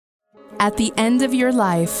At the end of your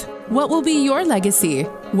life, what will be your legacy?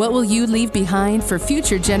 What will you leave behind for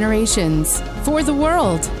future generations? For the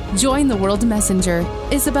world, join the World Messenger,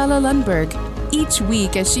 Isabella Lundberg, each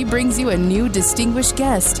week as she brings you a new distinguished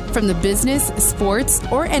guest from the business, sports,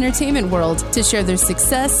 or entertainment world to share their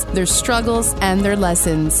success, their struggles, and their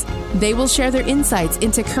lessons. They will share their insights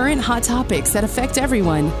into current hot topics that affect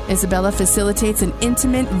everyone. Isabella facilitates an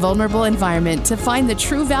intimate, vulnerable environment to find the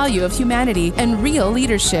true value of humanity and real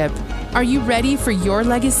leadership. Are you ready for your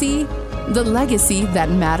legacy? The legacy that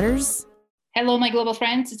matters? Hello, my global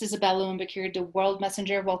friends. It's Isabella Lundberg here, the World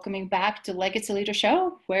Messenger, welcoming back to Legacy Leader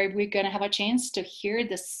Show, where we're going to have a chance to hear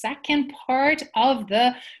the second part of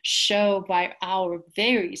the show by our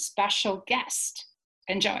very special guest.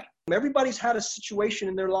 Enjoy. Everybody's had a situation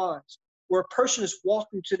in their lives where a person is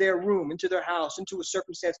walking to their room, into their house, into a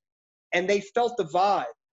circumstance, and they felt the vibe.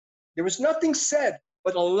 There was nothing said,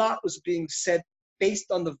 but a lot was being said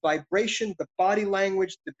based on the vibration, the body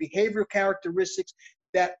language, the behavioral characteristics,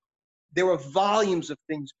 that there were volumes of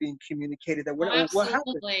things being communicated. That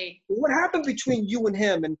what happened between you and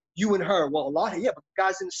him and you and her? Well, a lot, yeah, but the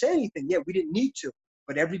guys didn't say anything. Yeah, we didn't need to,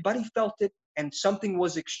 but everybody felt it and something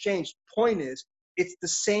was exchanged. Point is, it's the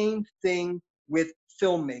same thing with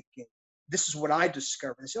filmmaking. This is what I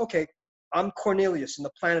discovered. I said, okay, I'm Cornelius in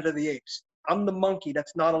the Planet of the Apes. I'm the monkey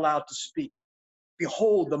that's not allowed to speak.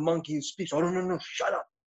 Behold the monkey who speaks. Oh, no, shut up,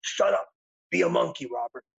 shut up. Be a monkey,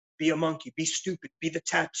 Robert. Be a monkey, be stupid, be the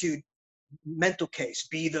tattooed mental case,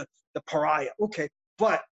 be the pariah. Okay,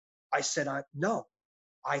 but I said, no,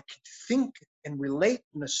 I could think and relate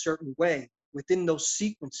in a certain way within those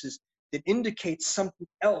sequences that indicates something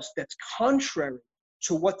else that's contrary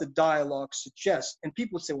to what the dialogue suggests. And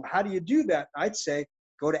people would say, well, how do you do that? I'd say,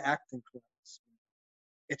 go to acting class.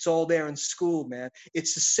 It's all there in school, man.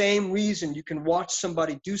 It's the same reason you can watch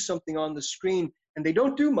somebody do something on the screen and they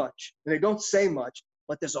don't do much and they don't say much,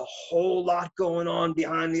 but there's a whole lot going on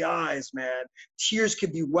behind the eyes, man. Tears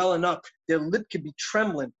could be welling up. Their lip could be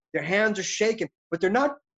trembling. Their hands are shaking, but they're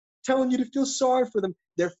not telling you to feel sorry for them.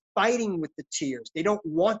 They're fighting with the tears. They don't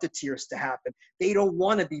want the tears to happen. They don't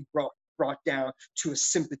want to be brought down to a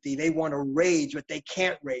sympathy. They want to rage, but they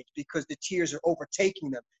can't rage because the tears are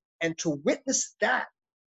overtaking them. And to witness that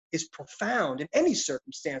is profound in any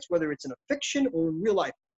circumstance, whether it's in a fiction or in real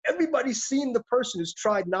life. Everybody's seen the person who's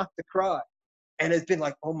tried not to cry. And it's been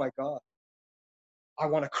like, oh my God, I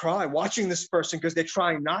want to cry watching this person because they're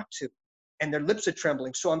trying not to, and their lips are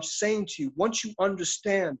trembling. So I'm saying to you, once you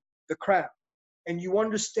understand the craft and you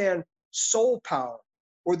understand soul power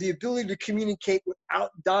or the ability to communicate without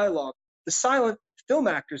dialogue, the silent film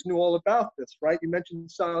actors knew all about this, right? You mentioned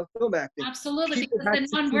silent film acting. Absolutely, because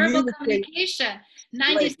the nonverbal communication,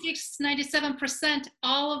 96, 97%,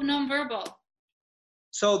 all of nonverbal.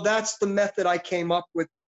 So that's the method I came up with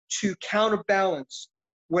to counterbalance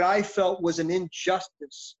what I felt was an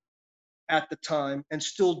injustice at the time, and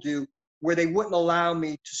still do, where they wouldn't allow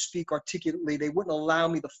me to speak articulately. They wouldn't allow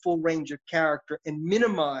me the full range of character and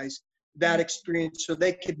minimize that experience so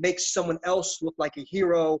they could make someone else look like a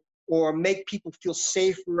hero or make people feel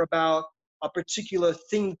safer about a particular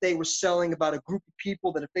thing that they were selling about a group of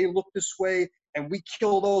people, that if they look this way and we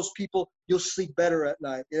kill those people, you'll sleep better at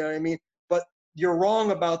night. You know what I mean? But you're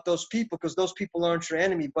wrong about those people because those people aren't your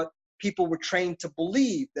enemy, but people were trained to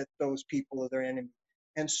believe that those people are their enemy.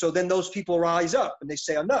 And so then those people rise up and they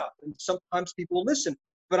say enough. And sometimes people will listen.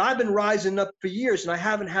 But I've been rising up for years and I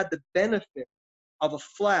haven't had the benefit of a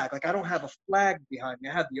flag. Like I don't have a flag behind me.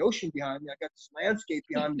 I have the ocean behind me. I got this landscape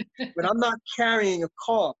behind me, but I'm not carrying a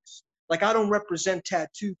cause. Like I don't represent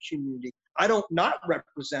tattoo community. I don't not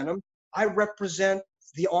represent them. I represent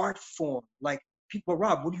the art form. Like, people,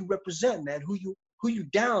 Rob, what do you represent, man? Who you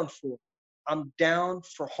down for? I'm down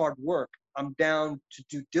for hard work. I'm down to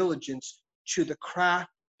due diligence, to the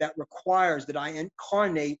craft that requires that I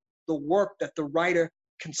incarnate the work that the writer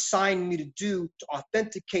consigned me to do to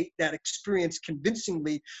authenticate that experience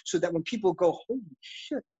convincingly, so that when people go, holy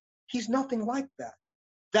shit, he's nothing like that.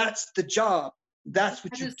 That's the job. That's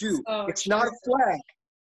what you do. It's not a flag,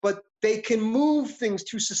 but they can move things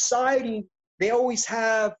through society. They always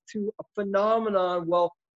have to a phenomenon.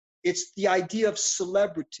 Well, it's the idea of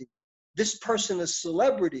celebrity. This person is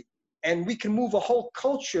celebrity, and we can move a whole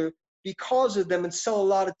culture because of them and sell a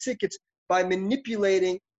lot of tickets by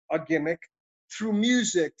manipulating a gimmick through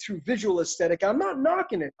music, through visual aesthetic. I'm not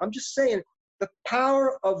knocking it. I'm just saying the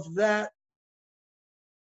power of that.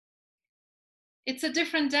 It's a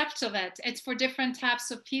different depth of it. It's for different types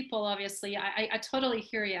of people, obviously. I totally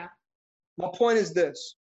hear you. My point is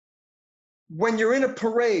this. When you're in a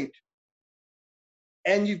parade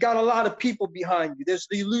and you've got a lot of people behind you, there's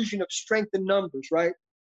the illusion of strength in numbers, right?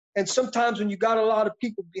 And sometimes when you got a lot of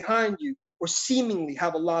people behind you, or seemingly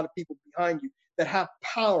have a lot of people behind you that have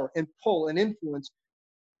power and pull and influence,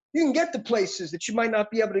 you can get to places that you might not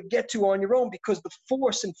be able to get to on your own because the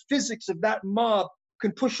force and physics of that mob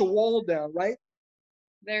can push a wall down, right?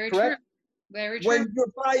 Very Correct? true. Very true. When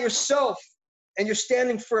you're by yourself and you're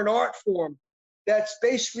standing for an art form that's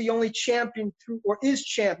basically only championed through, or is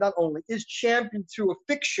championed through a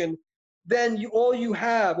fiction, then all you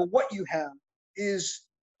have, or what you have, is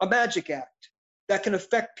a magic act that can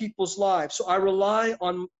affect people's lives. So I rely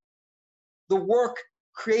on the work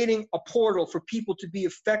creating a portal for people to be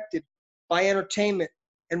affected by entertainment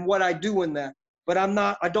and what I do in that. But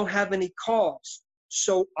I don't have any cause.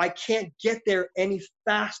 So I can't get there any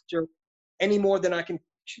faster, any more than I can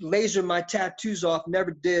laser my tattoos off.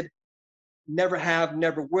 Never did, never have,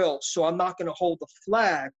 never will. So I'm not going to hold the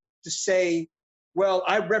flag to say, well,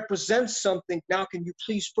 I represent something. Now can you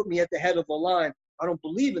please put me at the head of the line? I don't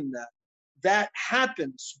believe in that. That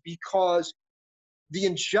happens because the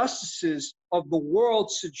injustices of the world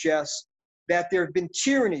suggest that there have been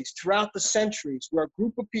tyrannies throughout the centuries where a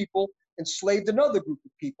group of people enslaved another group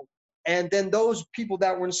of people. And then those people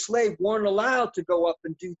that were enslaved weren't allowed to go up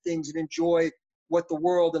and do things and enjoy what the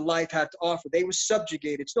world and life had to offer. They were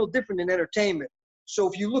subjugated. It's no different in entertainment.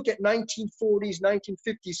 So if you look at 1940s,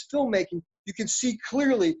 1950s filmmaking, you can see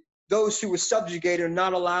clearly those who were subjugated are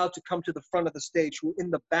not allowed to come to the front of the stage, who are in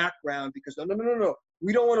the background, because no,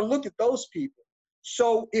 we don't want to look at those people.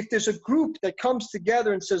 So if there's a group that comes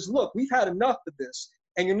together and says, look, we've had enough of this,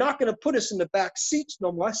 and you're not going to put us in the back seats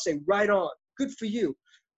no more, I say, right on, good for you.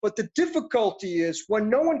 But the difficulty is when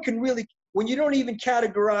no one can really, when you don't even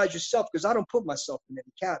categorize yourself, because I don't put myself in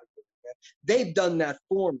any category, man. They've done that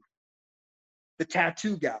for me. The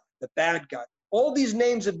tattoo guy, the bad guy. All these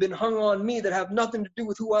names have been hung on me that have nothing to do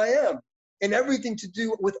with who I am and everything to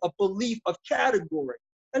do with a belief of category.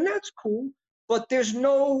 And that's cool, but there's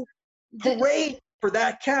no parade for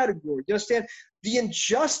that category. You understand? The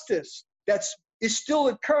injustice is still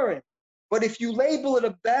occurring. But if you label it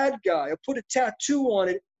a bad guy or put a tattoo on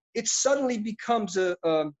it, it suddenly becomes a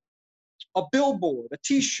billboard, a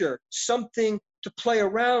t-shirt, something to play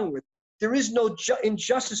around with. There is no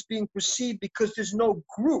injustice being perceived because there's no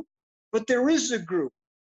group. But there is a group.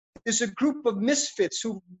 There's a group of misfits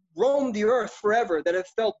who roamed the earth forever that have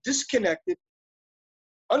felt disconnected,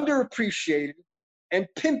 underappreciated, and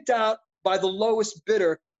pimped out by the lowest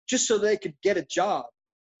bidder just so they could get a job.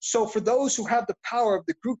 So for those who have the power of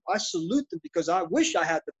the group, I salute them because I wish I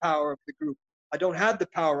had the power of the group. I don't have the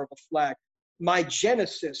power of a flag. My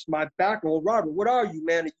genesis, my background, well, Robert, what are you,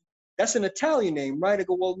 man? That's an Italian name, right? I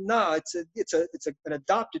go, well, no, it's an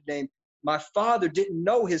adopted name. My father didn't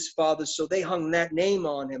know his father, so they hung that name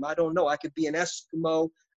on him. I don't know. I could be an Eskimo.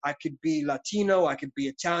 I could be Latino. I could be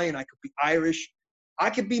Italian. I could be Irish.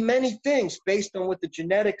 I could be many things based on what the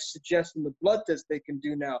genetics suggest and the blood test they can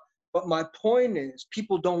do now. But my point is,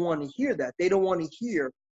 people don't want to hear that. They don't want to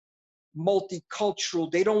hear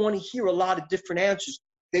multicultural. They don't want to hear a lot of different answers.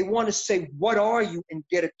 They want to say, what are you? And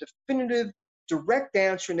get a definitive, direct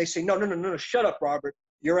answer. And they say, no, shut up, Robert.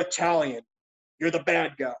 You're Italian. You're the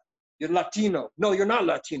bad guy. You're Latino. No, you're not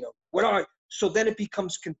Latino. What are you? So then it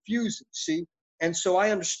becomes confusing, see? And so I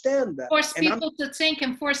understand that. Force people to think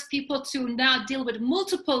and force people to not deal with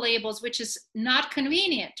multiple labels, which is not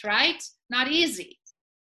convenient, right? Not easy.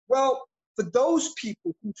 Well, for those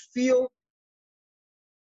people who feel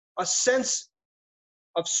a sense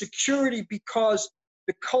of security because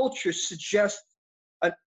the culture suggests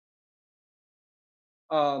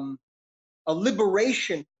a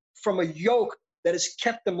liberation from a yoke that has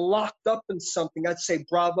kept them locked up in something, I'd say,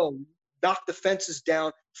 bravo, knock the fences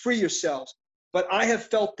down, free yourselves. But I have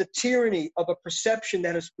felt the tyranny of a perception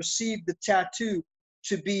that has perceived the tattoo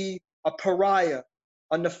to be a pariah,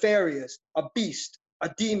 a nefarious, a beast, a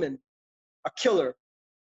demon, a killer,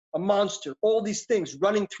 a monster, all these things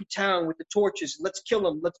running through town with the torches. Let's kill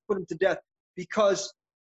them, let's put them to death, because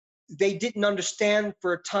they didn't understand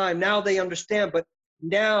for a time. Now they understand, but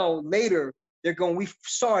now later they're going,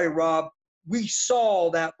 sorry, Rob, we saw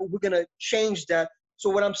that, but we're going to change that. So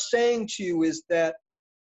what I'm saying to you is that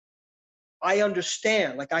I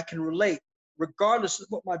understand, like I can relate, regardless of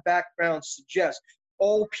what my background suggests.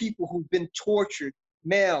 All people who've been tortured,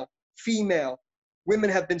 male, female, women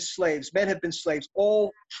have been slaves, men have been slaves.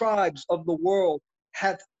 All tribes of the world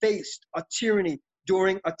have faced a tyranny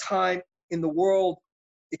during a time in the world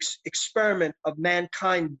experiment of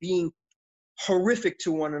mankind being horrific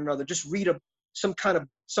to one another. Just read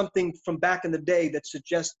something from back in the day that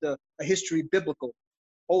suggests a history biblical,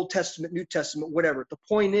 Old Testament, New Testament, whatever. The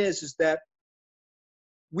point is that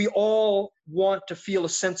we all want to feel a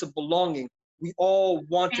sense of belonging. We all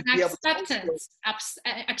want to And be able to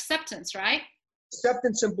acceptance, right?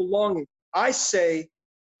 acceptance and belonging. I say,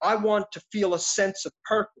 I want to feel a sense of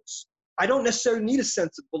purpose. I don't necessarily need a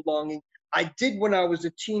sense of belonging. I did when I was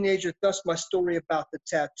a teenager, thus my story about the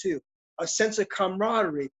tattoo. A sense of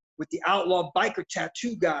camaraderie with the outlaw biker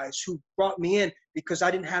tattoo guys who brought me in because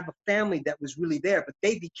I didn't have a family that was really there, but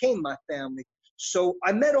they became my family. So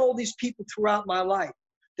I met all these people throughout my life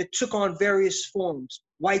that took on various forms.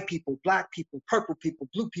 White people, black people, purple people,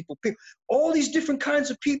 blue people, all these different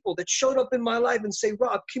kinds of people that showed up in my life and say,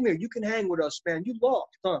 Rob, come here, you can hang with us, man. You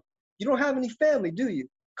lost, huh? You don't have any family, do you?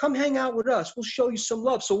 Come hang out with us. We'll show you some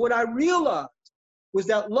love. So what I realized was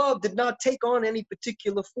that love did not take on any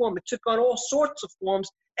particular form. It took on all sorts of forms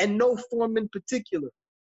and no form in particular.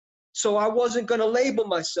 So I wasn't going to label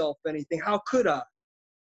myself anything. How could I?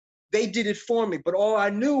 They did it for me. But all I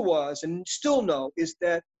knew was, and still know, is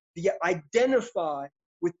that the identify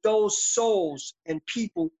with those souls and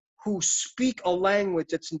people who speak a language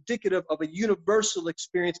that's indicative of a universal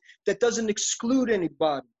experience that doesn't exclude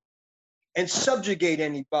anybody and subjugate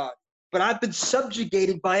anybody. But I've been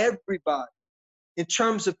subjugated by everybody in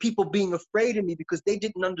terms of people being afraid of me because they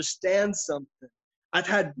didn't understand something. I've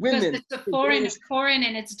had women. Because it's a foreign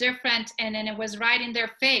and it's different, and it was right in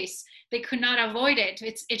their face. They could not avoid it.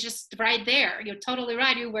 It's just right there. You're totally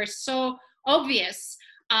right. You were so obvious.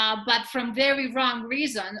 But from very wrong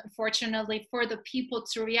reason, fortunately, for the people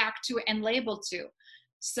to react to and label to.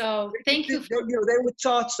 So thank you. They were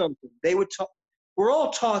taught something. We're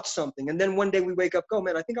all taught something. And then one day we wake up, go,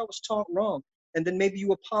 man, I think I was taught wrong. And then maybe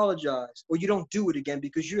you apologize or you don't do it again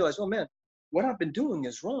because you realize, oh man, what I've been doing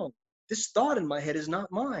is wrong. This thought in my head is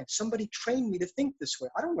not mine. Somebody trained me to think this way.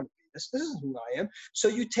 I don't want to be this. This isn't who I am. So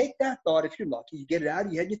you take that thought, if you're lucky, you get it out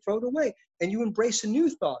of your head, you throw it away, and you embrace a new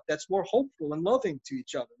thought that's more hopeful and loving to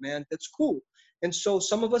each other, man. That's cool. And so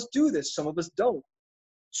some of us do this, some of us don't.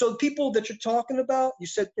 So people that you're talking about, you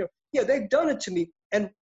said, yeah, they've done it to me. And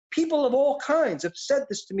people of all kinds have said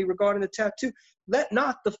this to me regarding the tattoo. Let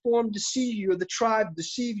not the form deceive you, or the tribe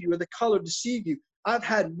deceive you, or the color deceive you. I've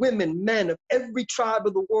had women, men of every tribe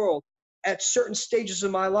of the world at certain stages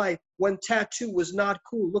of my life when tattoo was not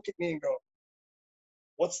cool, look at me and go,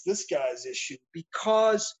 what's this guy's issue?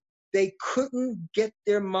 Because they couldn't get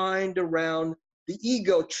their mind around the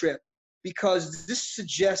ego trip, because this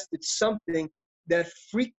suggested something that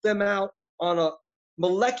freaked them out on a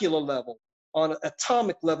molecular level, on an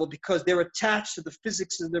atomic level, because they're attached to the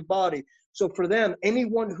physics of their body. So for them,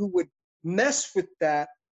 anyone who would mess with that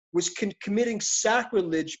was committing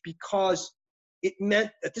sacrilege, because it meant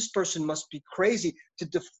that this person must be crazy to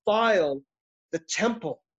defile the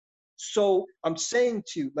temple. So I'm saying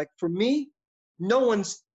to you, like, for me, no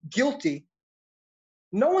one's guilty.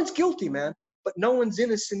 No one's guilty, man, but no one's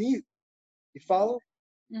innocent either. You follow?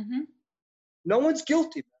 Mm-hmm. No one's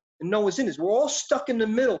guilty, and no one's innocent. We're all stuck in the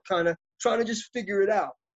middle, kind of trying to just figure it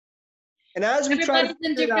out. And as we try to figure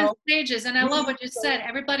in different it out, stages, and I love what you said.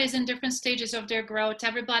 Everybody's in different stages of their growth.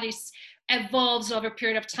 Everybody's evolves over a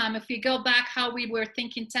period of time. If we go back how we were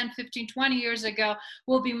thinking 10, 15, 20 years ago,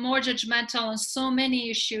 we'll be more judgmental on so many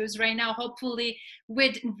issues. Right now, hopefully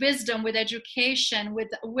with wisdom, with education,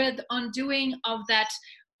 with undoing of that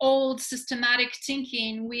old systematic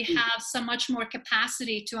thinking, we have so much more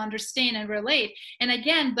capacity to understand and relate. And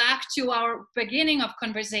again, back to our beginning of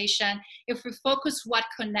conversation, if we focus what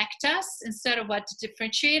connect us instead of what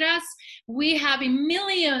differentiate us, we have a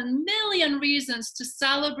million reasons to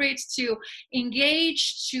celebrate, to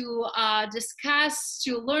engage, to discuss,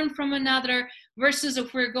 to learn from another, versus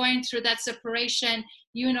if we're going through that separation,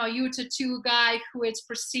 you tattoo guy who is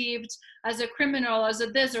perceived as a criminal, as a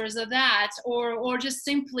this or as a that, or just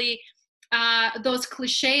simply those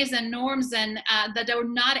cliches and norms and that they were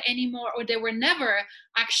not anymore, or they were never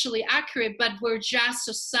actually accurate, but were just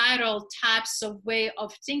societal types of way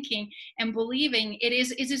of thinking and believing. It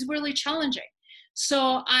is really challenging.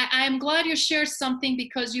 So I am glad you shared something,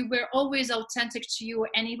 because you were always authentic to you,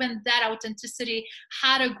 and even that authenticity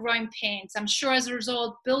had a growing pains. I'm sure as a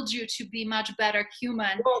result built you to be much better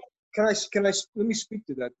human. Well, let me speak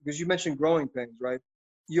to that, because you mentioned growing pains, right?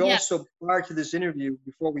 You also, prior to this interview,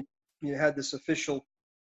 before we had this official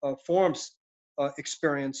forums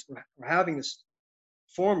experience, or having this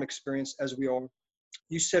forum experience as we are,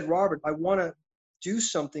 you said, Robert, I want to do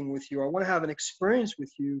something with you. I want to have an experience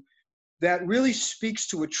with you that really speaks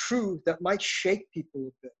to a truth that might shake people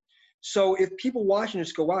a bit. So if people watching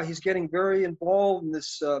this go, wow, he's getting very involved in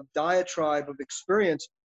this diatribe of experience,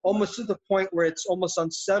 almost to the point where it's almost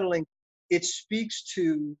unsettling, it speaks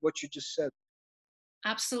to what you just said.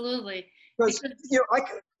 Absolutely. Because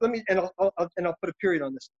I'll put a period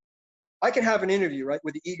on this. I can have an interview, right,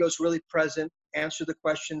 where the ego's really present, answer the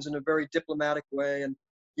questions in a very diplomatic way, and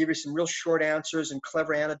give you some real short answers and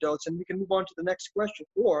clever anecdotes, and we can move on to the next question.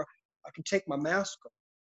 Or I can take my mask off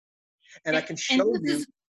and I can And show this you is,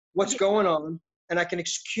 what's going on, and I can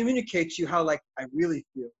communicate to you how like I really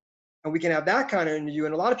feel. And we can have that kind of interview.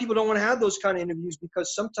 And a lot of people don't want to have those kind of interviews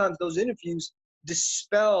because sometimes those interviews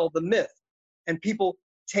dispel the myth, and people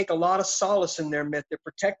take a lot of solace in their myth. They're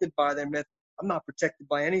protected by their myth. I'm not protected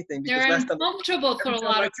by anything because they're uncomfortable for a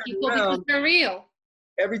lot of people because they're real.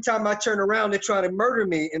 every time I turn around, they're trying to murder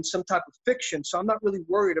me in some type of fiction. So I'm not really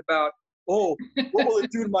worried about, oh, what will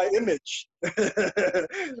it do to my image?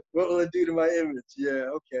 What will it do to my image? Yeah,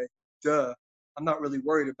 okay, duh. I'm not really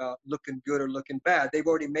worried about looking good or looking bad. They've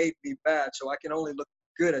already made me bad, so I can only look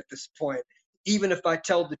good at this point. Even if I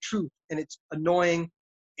tell the truth and it's annoying,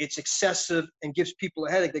 it's excessive, and gives people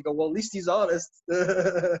a headache, they go, well, at least he's honest.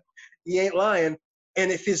 He ain't lying. And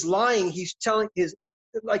if he's lying, he's telling his,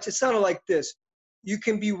 like, it sounded like this. You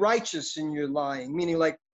can be righteous in your lying, meaning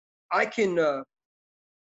like, I can,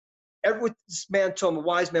 what this man told me, a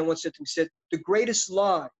wise man once said to me, said, the greatest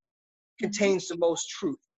lie contains the most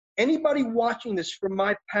truth. Anybody watching this from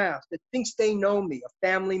my past that thinks they know me, a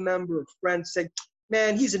family member, a friend, say,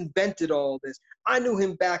 man, he's invented all this. I knew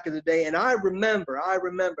him back in the day, and I remember.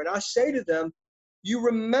 And I say to them, you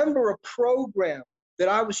remember a program that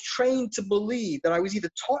I was trained to believe, that I was either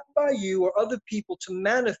taught by you or other people to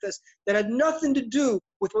manifest, that had nothing to do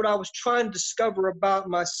with what I was trying to discover about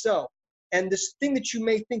myself. And this thing that you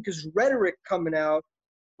may think is rhetoric coming out,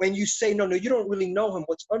 when you say, no, you don't really know him,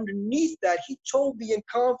 what's underneath that, he told me in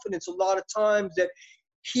confidence a lot of times that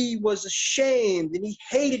he was ashamed and he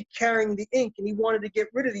hated carrying the ink and he wanted to get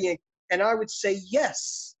rid of the ink. And I would say,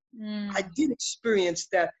 yes, I did experience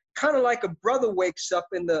that. Kind of like a brother wakes up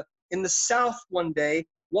in the South one day,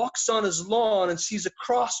 walks on his lawn and sees a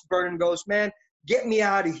cross burn and goes, man, get me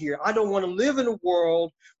out of here. I don't want to live in a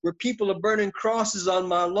world where people are burning crosses on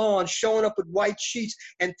my lawn, showing up with white sheets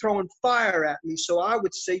and throwing fire at me. So I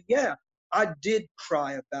would say, yeah, I did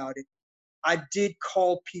cry about it. I did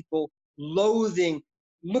call people loathing,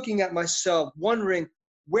 looking at myself, wondering,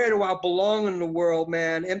 where do I belong in the world,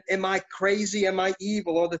 man? Am I crazy? Am I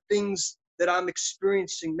evil? Or the things that I'm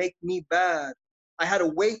experiencing make me bad? I had to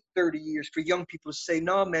wait 30 years for young people to say,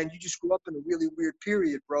 no, man, you just grew up in a really weird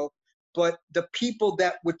period, bro. But the people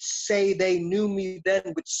that would say they knew me then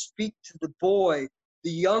would speak to the boy,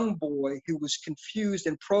 the young boy who was confused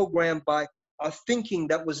and programmed by a thinking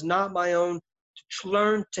that was not my own, to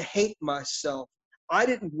learn to hate myself.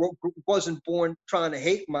 I wasn't born trying to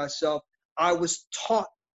hate myself. I was taught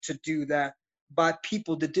to do that by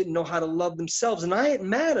people that didn't know how to love themselves. And I ain't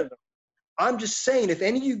mad at them. I'm just saying, if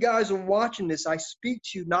any of you guys are watching this, I speak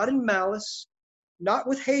to you not in malice, not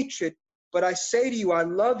with hatred, but I say to you, I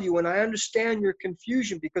love you, and I understand your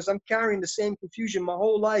confusion because I'm carrying the same confusion my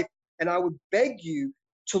whole life. And I would beg you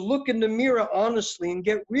to look in the mirror honestly and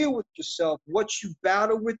get real with yourself, what you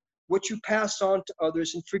battle with, what you pass on to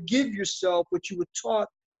others, and forgive yourself what you were taught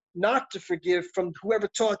not to forgive from whoever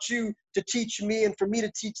taught you to teach me and for me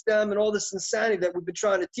to teach them, and all this insanity that we've been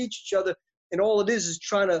trying to teach each other. And all it is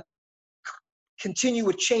trying to continue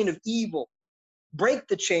a chain of evil. Break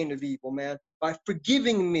the chain of evil, man, by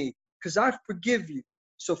forgiving me, because I forgive you.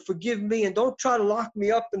 So forgive me, and don't try to lock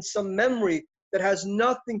me up in some memory that has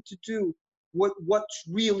nothing to do with what's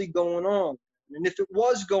really going on. And if it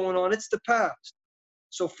was going on, it's the past.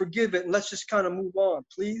 So forgive it, and let's just kind of move on,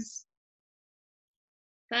 please.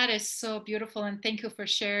 That is so beautiful, and thank you for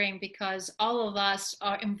sharing, because all of us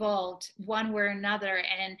are involved one way or another,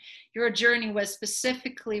 and your journey was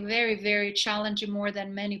specifically very, very challenging, more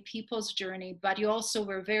than many people's journey, but you also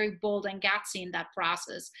were very bold and gutsy in that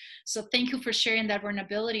process. So thank you for sharing that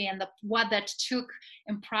vulnerability and what that took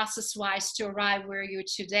in process-wise to arrive where you're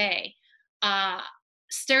today.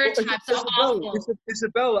 Stereotypes are awful.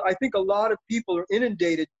 Isabella, I think a lot of people are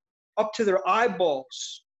inundated up to their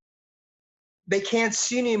eyeballs. They can't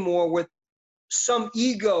see anymore with some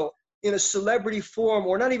ego in a celebrity form,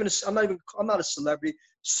 or I'm not a celebrity,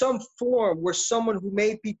 some form where someone who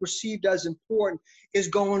may be perceived as important is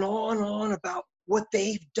going on about what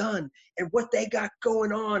they've done and what they got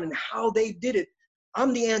going on and how they did it.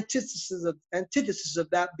 I'm the antithesis of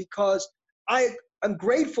that, because I'm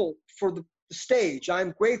grateful for the stage.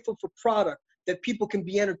 I'm grateful for product, that people can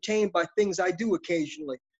be entertained by things I do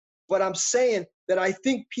occasionally. But I'm saying that I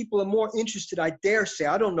think people are more interested, I dare say,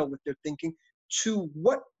 I don't know what they're thinking, to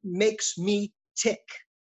what makes me tick.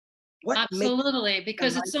 What Absolutely, makes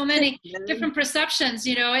because them it's so like many this, man? different perceptions.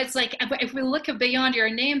 You know, it's like if we look beyond your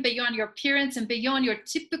name, beyond your appearance, and beyond your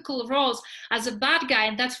typical roles as a bad guy,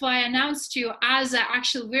 and that's why I announced you as an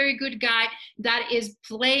actual very good guy that is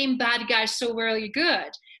playing bad guy so really good.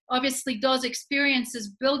 Obviously, those experiences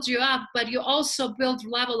build you up, but you also build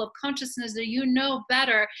level of consciousness that you know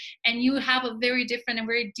better, and you have a very different and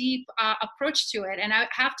very deep approach to it. And I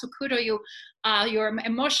have to kudos you. Your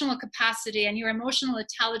emotional capacity and your emotional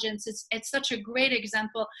intelligence. It's such a great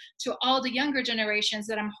example to all the younger generations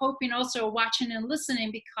that I'm hoping also are watching and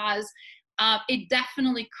listening, because it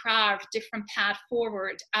definitely carved different path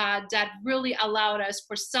forward that really allowed us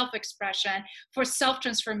for self-expression, for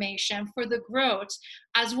self-transformation, for the growth,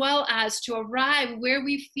 as well as to arrive where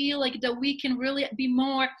we feel like that we can really be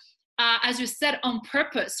more as you said, on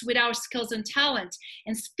purpose with our skills and talent.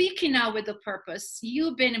 And speaking now with the purpose,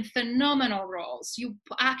 you've been in phenomenal roles. You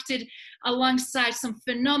acted alongside some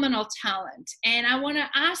phenomenal talent. And I want to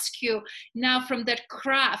ask you now, from that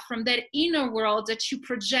craft, from that inner world that you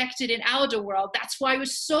projected in outer world, that's why you're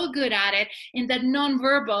so good at it, in that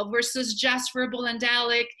nonverbal versus just verbal and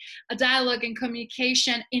dialogue and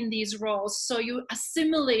communication in these roles. So you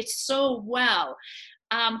assimilate so well.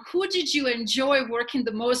 Who did you enjoy working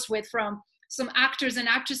the most with from some actors and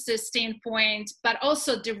actresses standpoint, but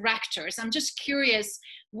also directors? I'm just curious,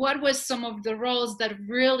 what was some of the roles that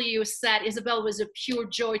really you said, Isabel, was a pure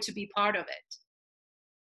joy to be part of it?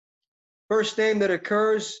 First name that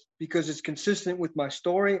occurs, because it's consistent with my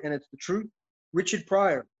story and it's the truth, Richard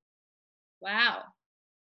Pryor. Wow.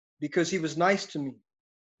 Because he was nice to me.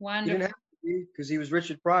 Wonderful. He didn't have to be, because he was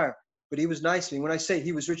Richard Pryor, but he was nice to me. When I say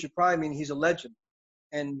he was Richard Pryor, I mean he's a legend.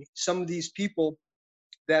 And some of these people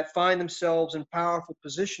that find themselves in powerful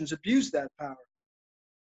positions abuse that power.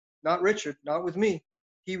 Not Richard, not with me.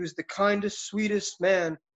 He was the kindest, sweetest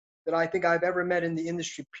man that I think I've ever met in the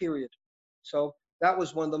industry, period. So that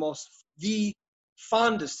was one of the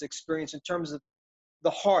fondest experience in terms of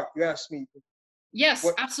the heart, you asked me. Yes,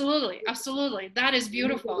 absolutely, absolutely. That is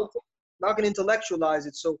beautiful. I'm not going to intellectualize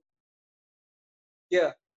it. So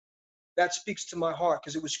yeah, that speaks to my heart,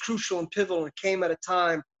 because it was crucial and pivotal, and it came at a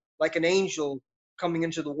time like an angel coming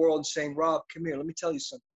into the world and saying, Rob, come here, let me tell you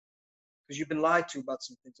something, because you've been lied to about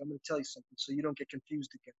some things. I'm going to tell you something so you don't get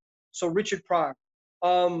confused again. So Richard Pryor,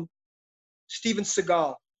 Steven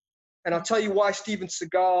Seagal, and I'll tell you why Steven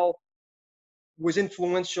Seagal was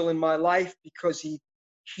influential in my life, because he's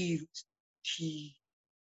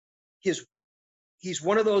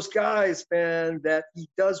one of those guys, man, that he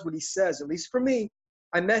does what he says, at least for me.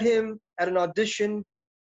 I met him at an audition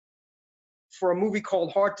for a movie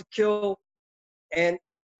called Hard to Kill, and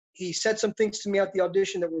he said some things to me at the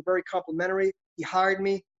audition that were very complimentary. He hired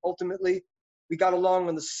me, ultimately. We got along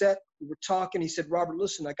on the set. We were talking. He said, Robert,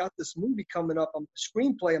 listen, I got this movie coming up. A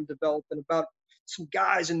screenplay I'm developing about some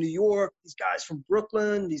guys in New York, these guys from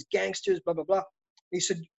Brooklyn, these gangsters, blah, blah, blah. He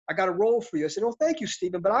said, I got a role for you. I said, oh, thank you,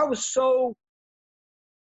 Steven. But I was so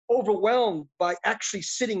overwhelmed by actually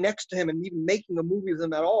sitting next to him and even making a movie with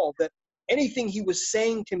him at all, that anything he was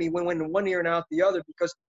saying to me went in one ear and out the other,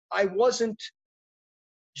 because I wasn't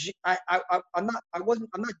I'm not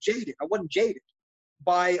jaded. I wasn't jaded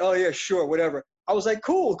by, oh yeah, sure, whatever. I was like,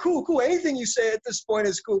 cool. Anything you say at this point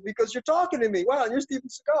is cool, because you're talking to me. Wow, you're Steven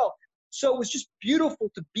Seagal. So it was just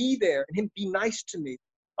beautiful to be there and him be nice to me.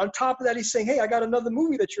 On top of that, he's saying, hey, I got another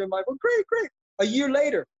movie that you're in my book. Great. A year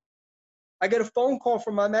later, I get a phone call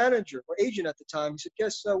from my manager or agent at the time. He said,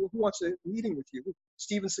 guess who wants a meeting with you?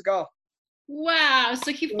 Steven Seagal. Wow,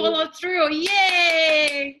 so he followed through.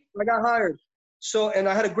 Yay! I got hired. So, and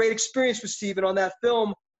I had a great experience with Steven on that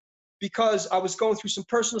film, because I was going through some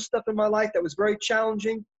personal stuff in my life that was very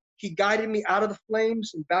challenging. He guided me out of the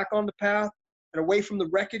flames and back on the path and away from the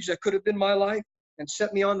wreckage that could have been my life, and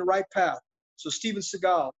set me on the right path. So Steven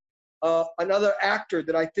Seagal, another actor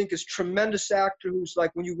that I think is tremendous actor, who's like,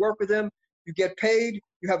 when you work with him, you get paid,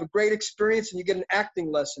 you have a great experience, and you get an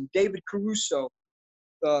acting lesson. David Caruso,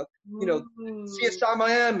 CSI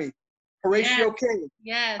Miami, Horatio King.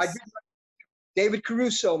 Yes. David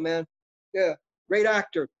Caruso, man. Yeah, great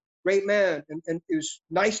actor, great man. And it was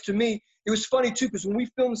nice to me. It was funny too, because when we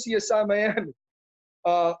filmed CSI Miami,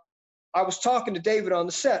 I was talking to David on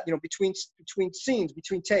the set, between scenes,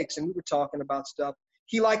 between takes, and we were talking about stuff.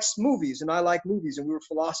 He likes movies, and I like movies, and we were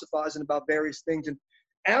philosophizing about various things. And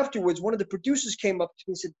afterwards, one of the producers came up to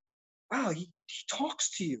me and said, wow, he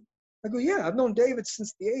talks to you. I go, yeah, I've known David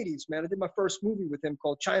since the 80s, man. I did my first movie with him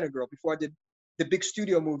called China Girl. Before I did the big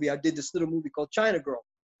studio movie, I did this little movie called China Girl.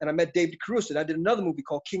 And I met David Caruso. And I did another movie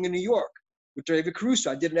called King of New York with David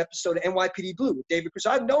Caruso. I did an episode of NYPD Blue with David Caruso.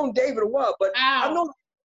 I've known David a while, but I've known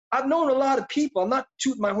I've known a lot of people. I'm not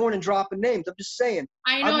tooting my horn and dropping names. I'm just saying.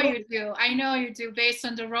 I know you do. I know you do, based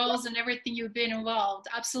on the roles and everything you've been involved.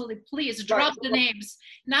 Absolutely. Please drop the names.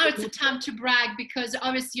 Now it's a time to brag, because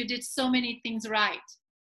obviously you did so many things right.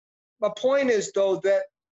 My point is, though, that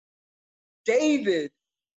David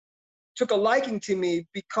took a liking to me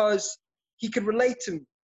because he could relate to me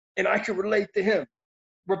and I could relate to him.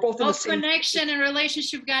 We're both in the same connection and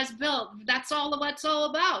relationship guys built. That's all what it's all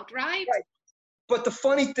about, right? Right. But the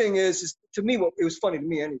funny thing is to me, it was funny to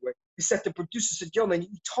me anyway. He said, the producer said, yo, man, he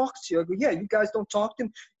talks to you. I go, yeah, you guys don't talk to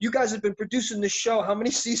him? You guys have been producing this show how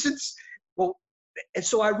many seasons? Well, and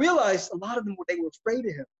so I realized a lot of them, they were afraid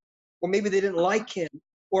of him. Or maybe they didn't like him,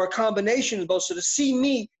 or a combination of both. So to see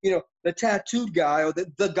me, you know, the tattooed guy, or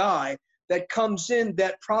the guy that comes in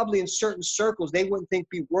that probably in certain circles they wouldn't think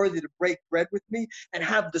be worthy to break bread with me, and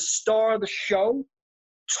have the star of the show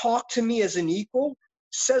talk to me as an equal,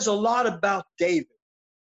 says a lot about David,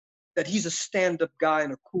 that he's a stand-up guy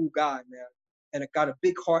and a cool guy, man, and it got a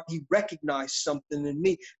big heart. He recognized something in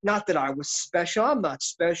me. Not that I was special. I'm not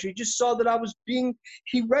special. He just saw that I was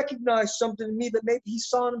he recognized something in me that maybe he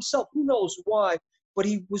saw in himself. Who knows why? But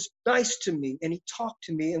he was nice to me, and he talked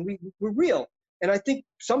to me, and we're real. And I think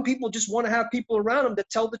some people just want to have people around them that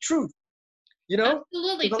tell the truth. You know?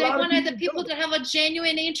 Absolutely. They wanted the people to have a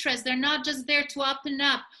genuine interest. They're not just there to open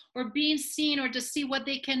up or being seen or to see what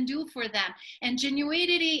they can do for them. And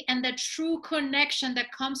genuinity and the true connection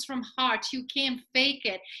that comes from heart, you can't fake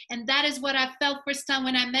it. And that is what I felt first time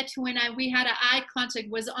when I met you, when we had an eye contact,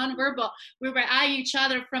 was unverbal. We were eyeing each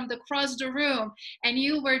other from across the room, and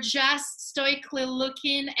you were just stoically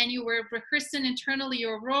looking, and you were rehearsing internally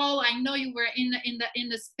your role. I know you were in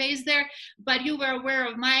the space there, but you were aware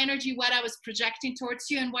of my energy, what I was projecting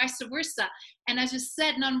towards you, and vice versa. And as you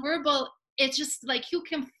said, nonverbal, it's just like you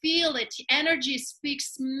can feel it. Energy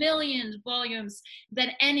speaks millions volumes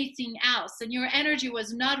than anything else. And your energy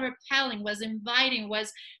was not repelling, was inviting,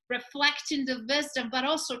 was reflecting the wisdom, but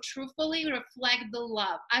also truthfully reflect the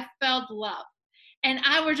love. I felt love. And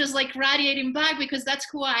I were just like radiating back, because that's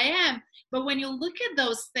who I am. But when you look at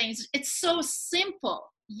those things, it's so simple,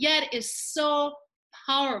 yet it's so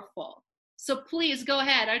powerful. So please go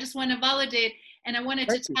ahead. I just want to validate, and I wanted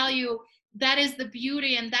to tell you that is the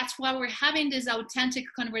beauty, and that's why we're having this authentic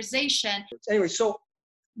conversation. Anyway, so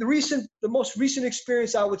the most recent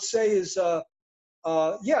experience I would say is, I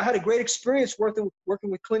had a great experience working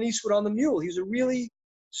with Clint Eastwood on the Mule. He's a really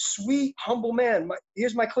sweet, humble man.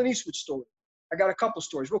 Here's my Clint Eastwood story. I got a couple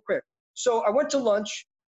stories real quick. So I went to lunch.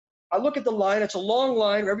 I look at the line. It's a long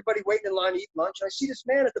line, everybody waiting in line to eat lunch. I see this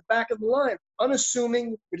man at the back of the line,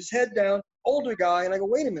 unassuming, with his head down, older guy, and I go,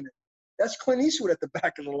 wait a minute. That's Clint Eastwood at the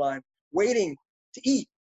back of the line, waiting to eat.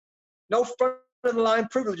 No front of the line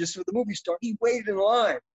privileges for the movie star. He waited in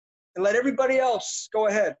line and let everybody else go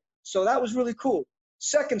ahead. So that was really cool.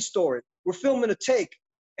 Second story, we're filming a take,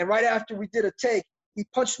 and right after we did a take, he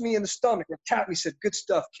punched me in the stomach and tapped me, said, good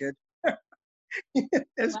stuff, kid.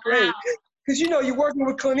 That's great. Because, you know, you're working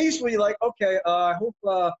with Clint Eastwood, you're like, okay, I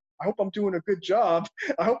hope I'm doing a good job.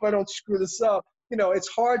 I hope I don't screw this up. You know, it's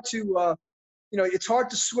hard to, it's hard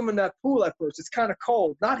to swim in that pool at first. It's kind of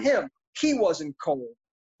cold. Not him. He wasn't cold.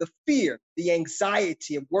 The fear, the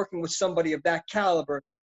anxiety of working with somebody of that caliber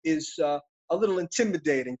is a little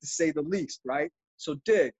intimidating, to say the least, right? So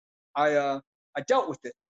I dealt with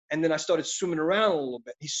it. And then I started swimming around a little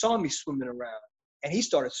bit. He saw me swimming around, and he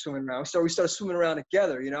started swimming around. We started swimming around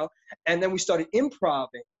together, you know? And then we started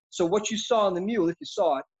improvising. So what you saw on the Mule, if you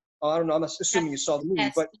saw it, I don't know, I'm assuming you saw the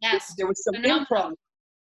movie, but there was some improv.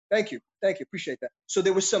 Thank you, appreciate that. So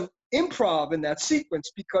there was some improv in that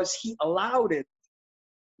sequence because he allowed it.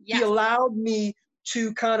 Yes. He allowed me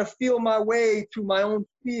to kind of feel my way through my own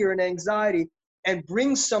fear and anxiety and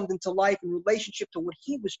bring something to life in relationship to what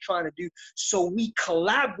he was trying to do. So we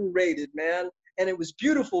collaborated, man. And it was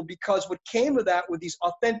beautiful because what came of that were these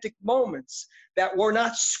authentic moments that were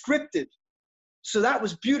not scripted. So that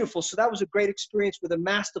was beautiful. So that was a great experience with a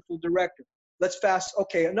masterful director.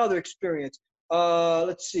 Okay, another experience.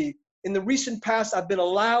 Let's see. In the recent past, I've been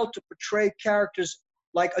allowed to portray characters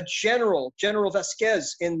like a General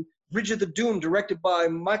Vasquez in Bridge of the Doom, directed by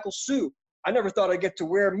Michael Sue. I never thought I'd get to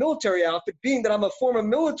wear a military outfit, being that I'm a former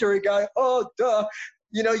military guy. Oh, duh.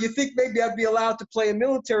 You know, you think maybe I'd be allowed to play a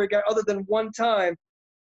military guy other than one time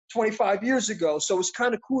 25 years ago. So it was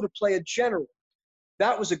kind of cool to play a general.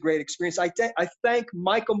 That was a great experience. I thank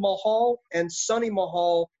Michael Mahal and Sonny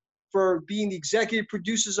Mahal for being the executive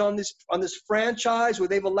producers on this franchise, where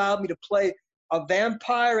they've allowed me to play a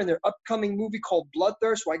vampire in their upcoming movie called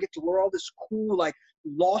Bloodthirst, where I get to wear all this cool, like,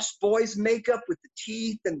 Lost Boys makeup with the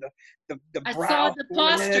teeth and the brow. I saw the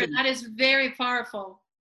poster. That is very powerful.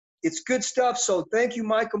 it's good stuff. So thank you,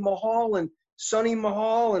 Michael Mahal and Sonny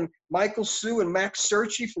Mahal and Michael Sue and Max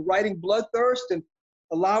Searchy for writing Bloodthirst and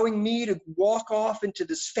allowing me to walk off into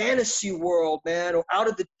this fantasy world, man, or out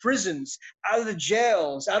of the prisons, out of the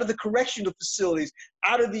jails, out of the correctional facilities,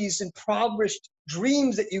 out of these impoverished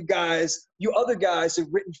dreams that you other guys have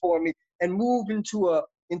written for me, and move into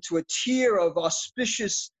a tier of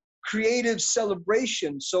auspicious creative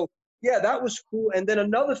celebration. So yeah, that was cool. And then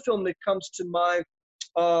another film that comes to mind,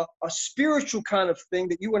 a spiritual kind of thing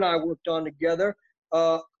that you and I worked on together,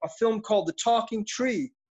 a film called The Talking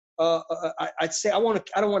Tree. I'd say I don't want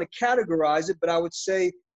to categorize it, but I would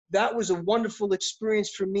say that was a wonderful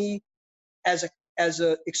experience for me as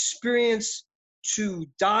a experience to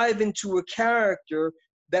dive into a character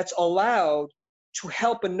that's allowed to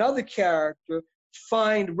help another character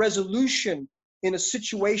find resolution in a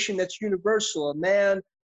situation that's universal. A man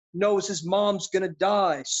knows his mom's gonna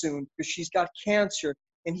die soon because she's got cancer,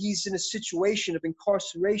 and he's in a situation of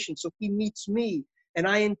incarceration. So he meets me, and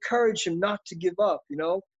I encourage him not to give up, you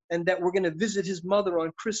know, and that we're gonna visit his mother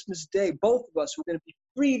on Christmas Day. Both of us, we're gonna be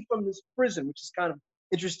freed from this prison, which is kind of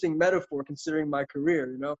interesting metaphor considering my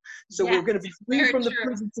career, you know. So we're gonna be freed from the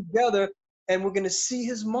prison together, and we're gonna see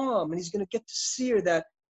his mom, and he's gonna get to see her that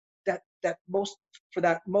most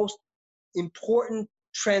important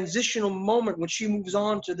transitional moment when she moves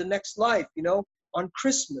on to the next life, you know, on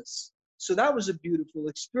Christmas. So that was a beautiful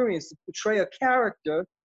experience to portray a character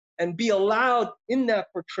and be allowed in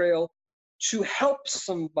that portrayal to help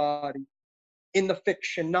somebody in the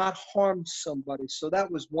fiction, not harm somebody. So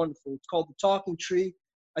that was wonderful. It's called The Talking Tree.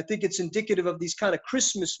 I think it's indicative of these kind of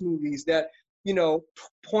Christmas movies that, you know,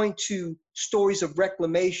 point to stories of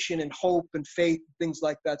reclamation and hope and faith, things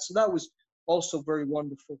like that. So that was also very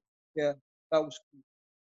wonderful. Yeah, that was cool.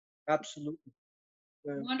 Absolutely.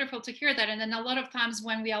 Yeah. Wonderful to hear that. And then a lot of times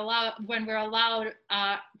when we're allowed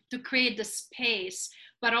to create the space,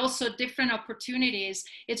 but also different opportunities,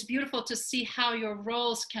 it's beautiful to see how your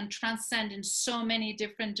roles can transcend in so many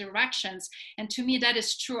different directions. And to me, that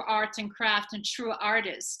is true art and craft and true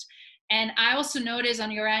artist. And I also noticed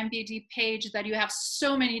on your IMDb page that you have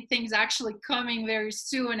so many things actually coming very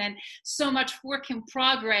soon and so much work in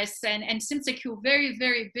progress, and seems like you're very,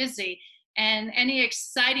 very busy. And any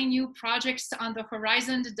exciting new projects on the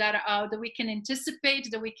horizon that we can anticipate,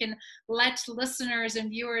 that we can let listeners and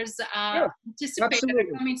viewers anticipate that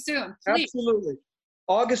are coming soon? Please. Absolutely.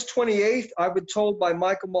 August 28th, I've been told by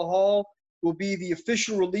Michael Mahal, will be the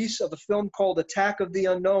official release of a film called Attack of the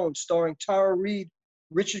Unknown, starring Tara Reid,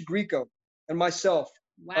 Richard Grieco, and myself.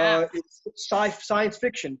 Wow. It's science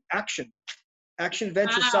fiction, action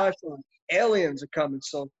adventure, sci-fi. Aliens are coming,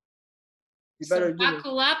 so you better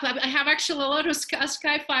buckle up. I have actually a lot of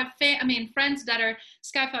Sky-Fi friends that are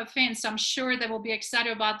Sky-Fi fans, so I'm sure they will be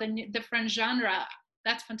excited about the different genre.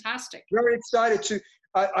 That's fantastic. Very excited to.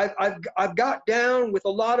 I've got down with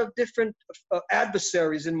a lot of different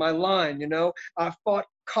adversaries in my line. You know, I fought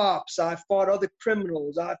cops, I fought other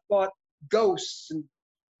criminals, I fought ghosts and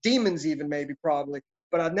demons, even maybe probably.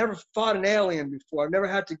 But I've never fought an alien before. I've never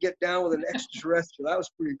had to get down with an extraterrestrial. That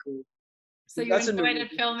was pretty cool. So you enjoyed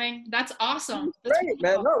it filming? That's awesome. That's great,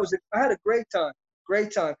 man. No, I had a great time.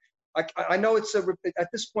 Great time. I know it's at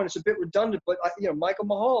this point it's a bit redundant, but Michael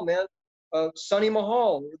Mahal, man, Sonny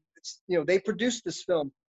Mahal, they produced this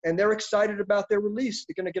film, and they're excited about their release.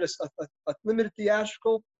 They're going to get a limited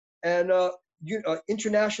theatrical and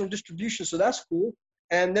international distribution, so that's cool.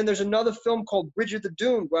 And then there's another film called Bridge of the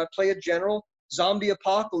Dune, where I play a general. Zombie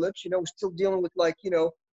apocalypse. We're still dealing with like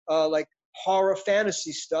horror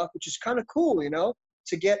fantasy stuff, which is kind of cool,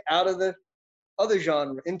 to get out of the other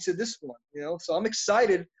genre into this one, So I'm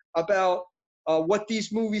excited about what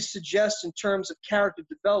these movies suggest in terms of character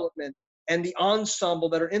development and the ensemble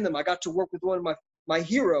that are in them. I got to work with one of my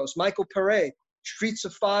heroes, Michael Pere, Streets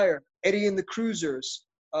of Fire, Eddie and the Cruisers,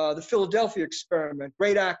 The Philadelphia Experiment,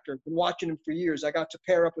 great actor, been watching him for years. I got to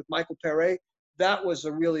pair up with Michael Pere. That was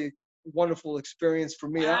a really wonderful experience for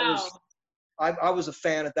me. Wow. I was a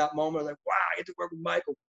fan at that moment. Like, wow, I get to work with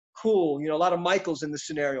Michael. Cool. A lot of Michaels in the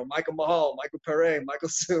scenario. Michael Mahal, Michael Pere, Michael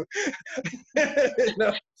Sue.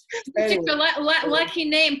 Anyway. Lucky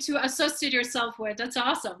name to associate yourself with. That's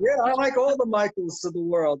awesome. Yeah, I like all the Michaels of the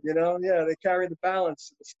world, Yeah, they carry the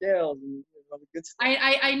balance, the scales, and the good stuff.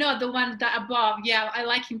 I know the one that above. Yeah, I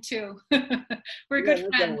like him too. We're good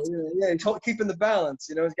friends. Yeah, he's keeping the balance.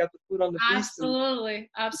 He's got the foot on the feast.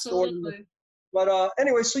 Absolutely. But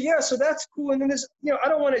anyway, so that's cool. And then there's,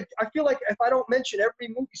 I feel like if I don't mention every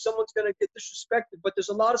movie, someone's going to get disrespected. But there's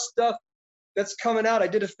a lot of stuff that's coming out. I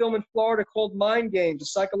did a film in Florida called Mind Games, a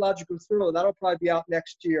psychological thriller. That'll probably be out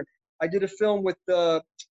next year. I did a film with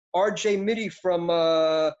R.J. Mitty from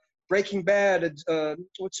Breaking Bad,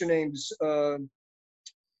 what's her name's, you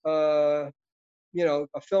know,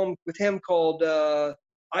 a film with him called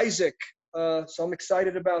Isaac. So I'm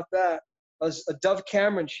excited about that. Dove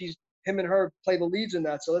Cameron, him and her play the leads in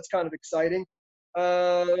that, so that's kind of exciting.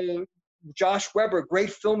 Josh Weber,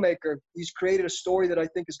 great filmmaker. He's created a story that I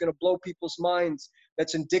think is going to blow people's minds.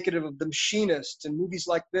 That's indicative of The Machinist and movies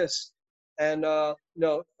like this, and you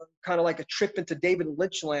know, kind of like a trip into David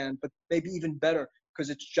Lynch land, but maybe even better because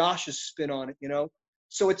it's Josh's spin on it. You know,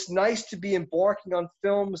 so it's nice to be embarking on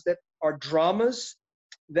films that are dramas,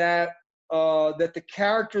 that the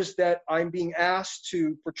characters that I'm being asked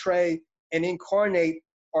to portray and incarnate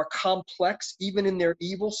are complex, even in their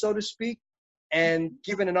evil, so to speak, and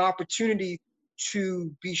given an opportunity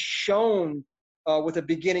to be shown with a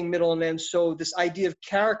beginning, middle, and end. So this idea of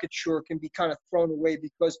caricature can be kind of thrown away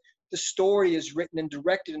because the story is written and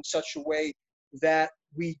directed in such a way that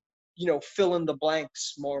we, you know, fill in the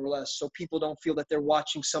blanks more or less, so people don't feel that they're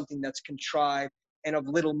watching something that's contrived and of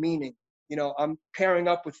little meaning. You know, I'm pairing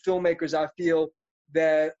up with filmmakers I feel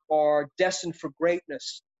that are destined for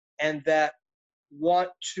greatness and that want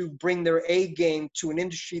to bring their A game to an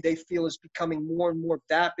industry they feel is becoming more and more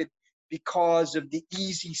vapid because of the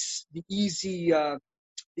easy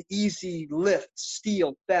lift,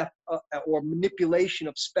 steal, theft, or manipulation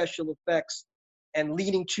of special effects, and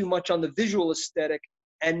leaning too much on the visual aesthetic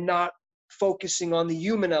and not focusing on the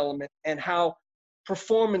human element and how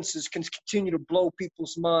performances can continue to blow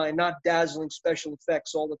people's mind, not dazzling special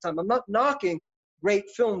effects all the time. I'm not knocking great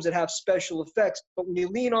films that have special effects, but when you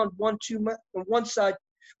lean on one side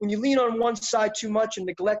too much and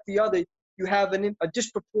neglect the other, you have a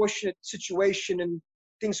disproportionate situation and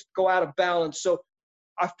things go out of balance. So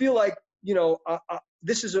I feel like, you know,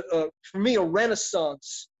 this is for me a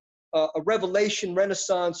renaissance, a revelation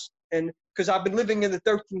renaissance, and because I've been living in the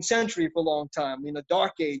 13th century for a long time, in the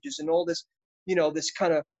Dark Ages and all this, you know, this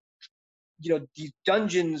kind of, you know, these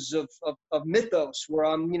dungeons of mythos where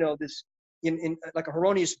I'm, you know, this in like a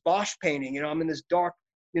Hieronymus Bosch painting, you know, I'm in this dark,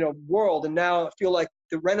 you know, world. And now I feel like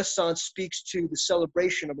the Renaissance speaks to the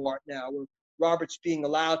celebration of art now, where Robert's being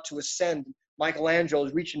allowed to ascend. Michelangelo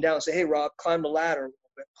is reaching down and say, hey, Rob, climb the ladder a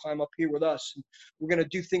little bit, climb up here with us. And we're going to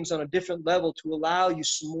do things on a different level to allow you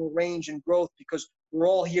some more range and growth because we're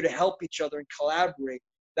all here to help each other and collaborate.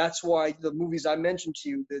 That's why the movies I mentioned to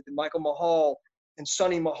you, the Michael Mahal and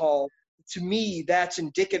Sonny Mahal, to me, that's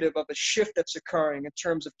indicative of a shift that's occurring in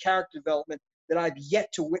terms of character development that I've yet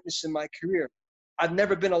to witness in my career. I've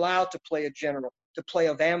never been allowed to play a general, to play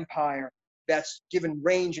a vampire that's given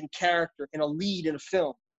range and character and a lead in a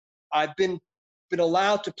film. I've been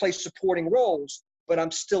allowed to play supporting roles, but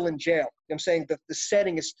I'm still in jail. I'm saying that the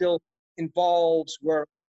setting is still involves where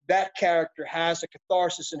that character has a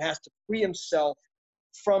catharsis and has to free himself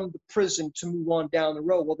from the prison to move on down the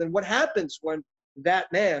road. Well, then what happens when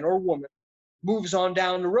that man or woman moves on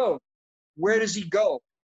down the road? Where does he go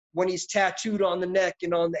when he's tattooed on the neck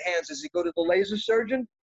and on the hands? Does he go to the laser surgeon,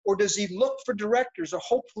 or does he look for directors or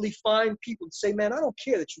hopefully find people and say, man, I don't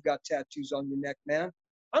care that you got tattoos on your neck, man.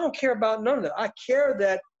 I don't care about none of that. I care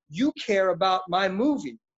that you care about my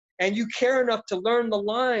movie and you care enough to learn the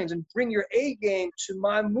lines and bring your A game to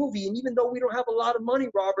my movie. And even though we don't have a lot of money,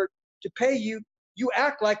 Robert, to pay you, you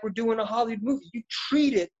act like we're doing a Hollywood movie. You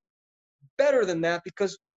treat it better than that,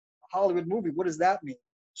 because a Hollywood movie, what does that mean?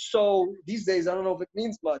 So these days, I don't know if it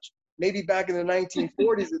means much. Maybe back in the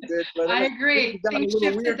 1940s it did, but I agree. Things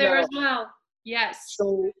shifted there as well. Yes.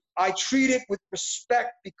 So I treat it with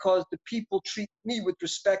respect because the people treat me with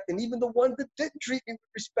respect, and even the ones that didn't treat me with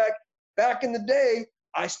respect back in the day,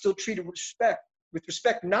 I still treat it with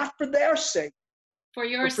respect, not for their sake, for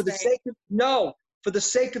your sake. For the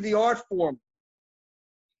sake of the art form,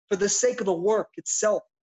 for the sake of the work itself,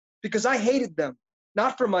 because I hated them,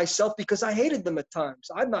 not for myself, because I hated them at times.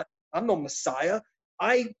 I'm no messiah.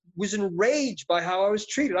 I was enraged by how I was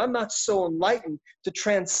treated. I'm not so enlightened to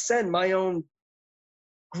transcend my own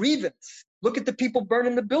grievance. Look at the people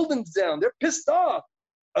burning the buildings down. They're pissed off.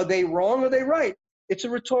 Are they wrong? Are they right? It's a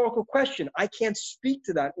rhetorical question. I can't speak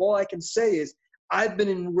to that. All I can say is I've been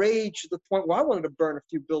enraged to the point where I wanted to burn a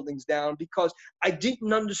few buildings down because I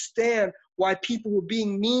didn't understand why people were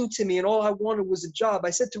being mean to me and all I wanted was a job. I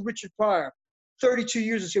said to Richard Pryor, 32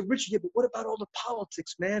 years, I said, Richard, yeah, but what about all the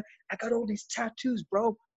politics, man? I got all these tattoos,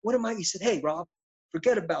 bro. What am I? He said, hey, Rob,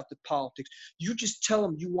 forget about the politics. You just tell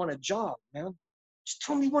them you want a job, man. Just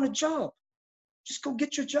tell them you want a job. Just go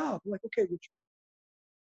get your job. I'm like, okay, Richard.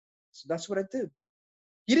 So that's what I did.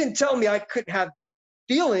 He didn't tell me I couldn't have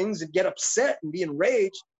feelings and get upset and be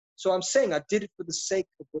enraged. So I'm saying I did it for the sake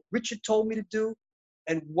of what Richard told me to do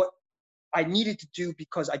and what I needed to do,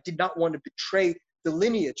 because I did not want to betray the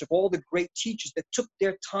lineage of all the great teachers that took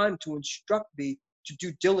their time to instruct me to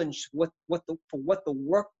do diligence for what the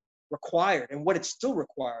work required and what it still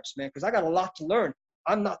requires, man, because I got a lot to learn.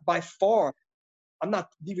 I'm not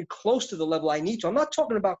even close to the level I need to. I'm not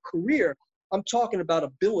talking about career. I'm talking about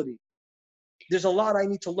ability. There's a lot I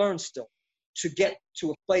need to learn still to get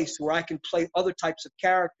to a place where I can play other types of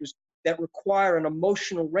characters that require an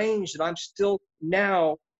emotional range that I'm still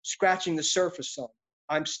now scratching the surface on.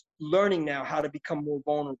 I'm learning now how to become more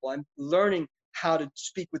vulnerable. I'm learning how to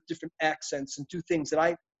speak with different accents and do things that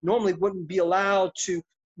I normally wouldn't be allowed to.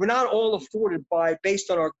 We're not all afforded based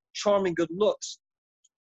on our charming good looks,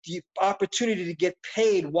 the opportunity to get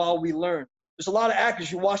paid while we learn. There's a lot of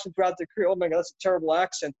actors, you watch them throughout their career, oh my God, that's a terrible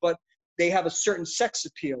accent, but they have a certain sex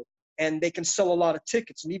appeal and they can sell a lot of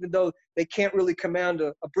tickets. And even though they can't really command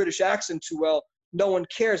a British accent too well, no one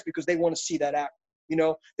cares because they want to see that act, you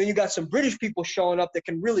know? Then you got some British people showing up that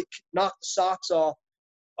can really knock the socks off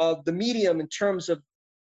of the medium in terms of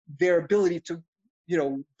their ability to, you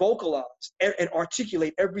know, vocalize and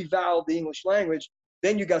articulate every vowel of the English language.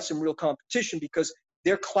 Then you got some real competition because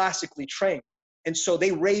they're classically trained. And so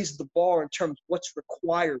they raise the bar in terms of what's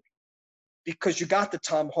required, because you got the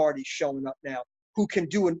Tom Hardy showing up now who can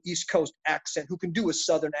do an East Coast accent, who can do a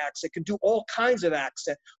Southern accent, can do all kinds of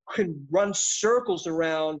accent, can run circles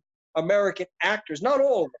around American actors, not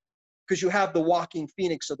all of them, because you have the Joaquin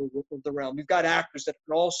Phoenix of the realm. You've got actors that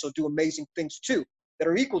can also do amazing things too, that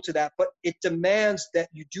are equal to that, but it demands that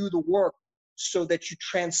you do the work so that you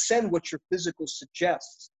transcend what your physical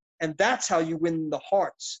suggests. And that's how you win the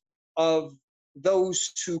hearts of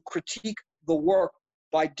those who critique the work,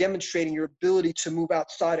 by demonstrating your ability to move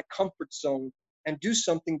outside a comfort zone and do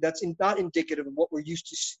something that's not indicative of what we're used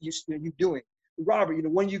to you doing. Robert, you know,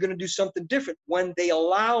 when are you going to do something different? When they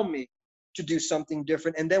allow me to do something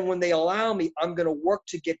different. And then when they allow me, I'm going to work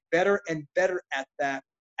to get better and better at that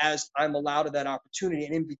as I'm allowed that opportunity.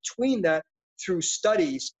 And in between that, through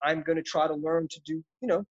studies, I'm going to try to learn to do, you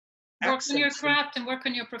know, work on your craft and work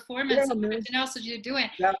on your performance and everything else that you're doing.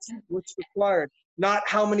 That's what's required. Not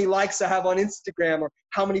how many likes I have on Instagram or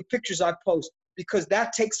how many pictures I post, because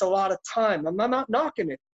that takes a lot of time. I'm not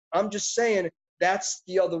knocking it. I'm just saying that's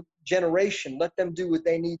the other generation. Let them do what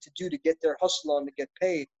they need to do to get their hustle on to get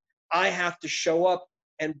paid. I have to show up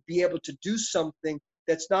and be able to do something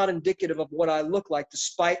that's not indicative of what I look like,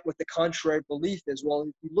 despite what the contrary belief is. Well,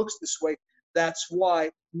 if he looks this way, that's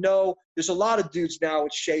why. No, there's a lot of dudes now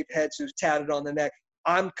with shaved heads who's tatted on the neck.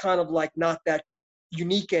 I'm kind of like not that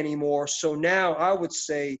unique anymore. So now I would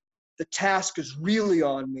say the task is really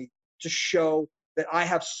on me to show that I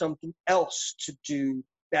have something else to do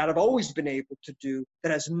that I've always been able to do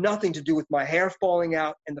that has nothing to do with my hair falling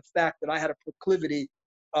out and the fact that I had a proclivity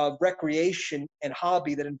of recreation and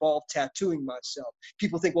hobby that involved tattooing myself.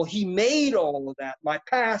 People think, well, he made all of that. My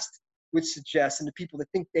past would suggest, and the people that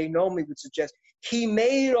think they know me would suggest, he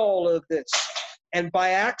made all of this. And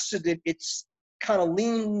by accident, it's kind of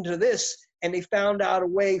leaned to this, and they figured out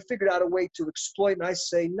a way to exploit. And I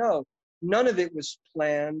say, no, none of it was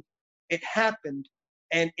planned. It happened,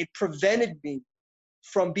 and it prevented me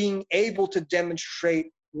from being able to demonstrate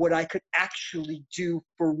what I could actually do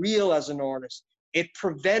for real as an artist. It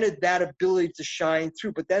prevented that ability to shine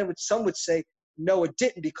through. But then some would say, no, it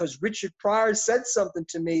didn't, because Richard Pryor said something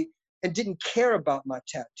to me and didn't care about my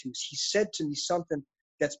tattoos. He said to me something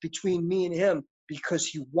that's between me and him, because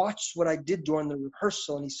he watched what I did during the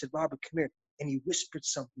rehearsal, and he said, Robert, come here. And he whispered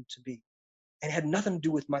something to me, and it had nothing to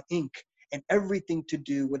do with my ink and everything to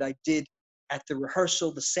do what I did at the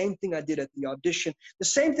rehearsal, the same thing I did at the audition, the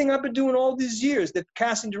same thing I've been doing all these years. The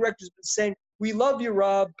casting director's been saying, we love you,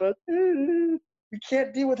 Rob, but we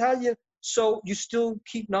can't deal with how you, so you still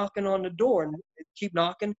keep knocking on the door and keep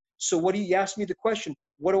knocking. So what do you ask me the question,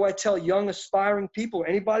 what do I tell young aspiring people,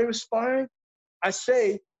 anybody aspiring? I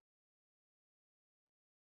say,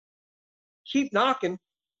 keep knocking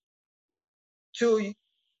till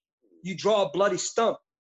you draw a bloody stump.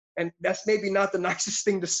 And that's maybe not the nicest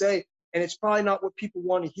thing to say, and it's probably not what people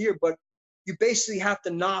want to hear, but you basically have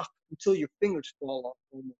to knock until your fingers fall off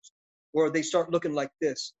almost, or they start looking like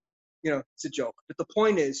this. You know, it's a joke. But the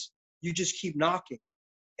point is, you just keep knocking,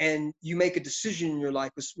 and you make a decision in your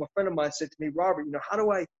life. A friend of mine said to me, Robert, you know, I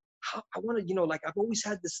want to, you know, like I've always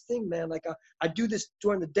had this thing, man, like I do this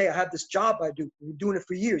during the day. I have this job I do. I've been doing it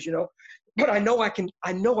for years, you know, but I know I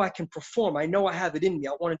can perform. I know I have it in me.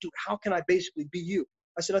 I want to do it. How can I basically be you?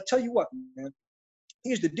 I said, I'll tell you what, man,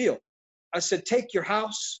 here's the deal. I said, take your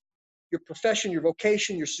house, your profession, your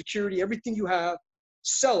vocation, your security, everything you have,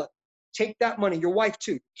 sell it. Take that money, your wife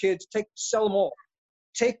too, kids, sell them all.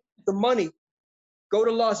 Take the money, go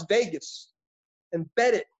to Las Vegas and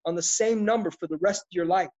bet it on the same number for the rest of your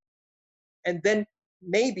life. And then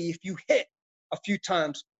maybe if you hit a few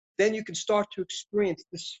times, then you can start to experience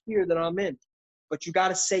the sphere that I'm in. But you got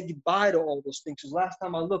to say goodbye to all those things. Because last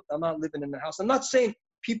time I looked, I'm not living in a house. I'm not saying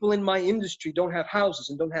people in my industry don't have houses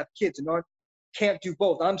and don't have kids and can't do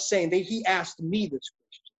both. I'm saying he asked me this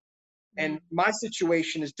question. And my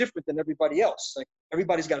situation is different than everybody else. Like,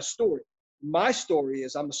 everybody's got a story. My story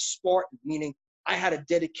is I'm a Spartan, meaning I had to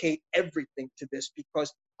dedicate everything to this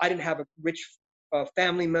because I didn't have a rich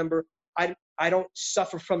family member. I don't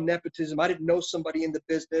suffer from nepotism. I didn't know somebody in the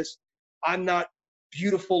business. I'm not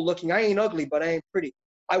beautiful looking. I ain't ugly, but I ain't pretty.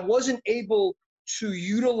 I wasn't able to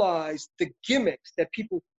utilize the gimmicks that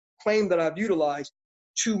people claim that I've utilized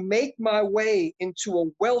to make my way into a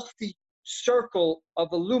wealthy circle of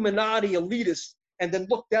Illuminati elitists and then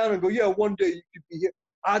look down and go, yeah, one day you could be here.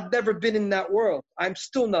 I've never been in that world. I'm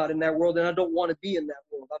still not in that world, and I don't want to be in that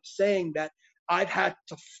world. I'm saying that I've had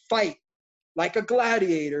to fight like a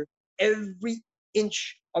gladiator every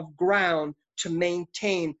inch of ground to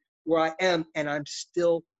maintain where I am, and I'm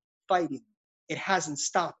still fighting. It hasn't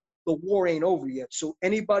stopped. The war ain't over yet. So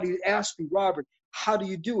anybody asks me, Robert, how do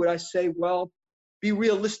you do it? I say, well, be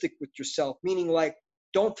realistic with yourself, meaning like,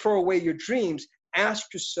 don't throw away your dreams.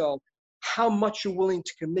 Ask yourself how much you're willing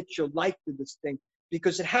to commit your life to this thing,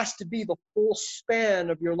 because it has to be the full span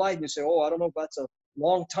of your life. You say, oh, I don't know if that's a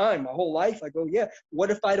long time, my whole life. I go, yeah.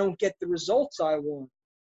 What if I don't get the results I want?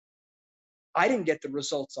 I didn't get the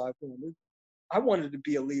results I wanted. I wanted to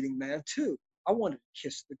be a leading man too. I wanted to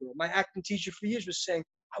kiss the girl. My acting teacher for years was saying,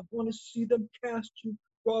 I want to see them cast you,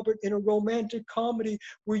 Robert, in a romantic comedy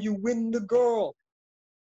where you win the girl.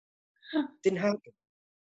 Didn't happen.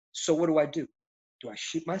 So what do? Do I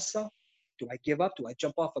shoot myself? Do I give up? Do I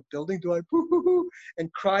jump off a building? Do I boo-hoo-hoo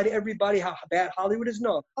and cry to everybody how bad Hollywood is?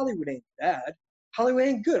 No, Hollywood ain't bad. Hollywood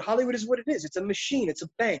ain't good. Hollywood is what it is. It's a machine. It's a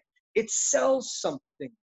bank. It sells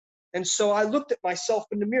something. And so I looked at myself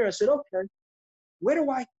in the mirror. I said, okay,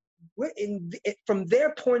 from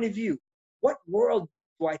their point of view, what world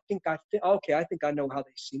do I think I fit? Okay, I think I know how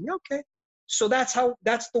they see me. Okay. So that's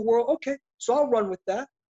the world. Okay. So I'll run with that.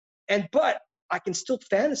 But I can still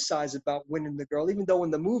fantasize about winning the girl, even though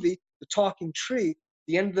in the movie, The Talking Tree,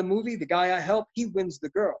 the end of the movie, the guy I help, he wins the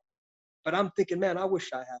girl. But I'm thinking, man, I wish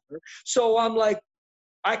I had her. So I'm like,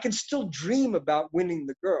 I can still dream about winning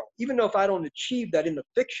the girl. Even though if I don't achieve that in the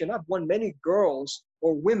fiction, I've won many girls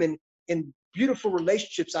or women in beautiful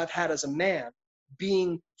relationships I've had as a man,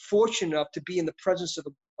 being fortunate enough to be in the presence of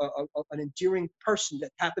an endearing person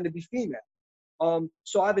that happened to be female.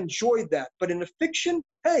 So I've enjoyed that. But in the fiction,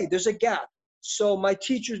 hey, there's a gap. So my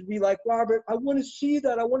teachers be like, Robert, I want to see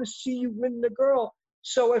that. I want to see you win the girl.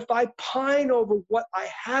 So if I pine over what I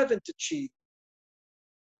haven't achieved,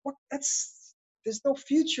 there's no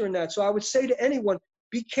future in that. So I would say to anyone,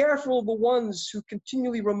 be careful of the ones who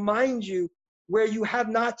continually remind you where you have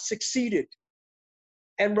not succeeded,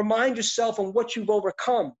 and remind yourself on what you've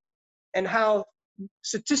overcome and how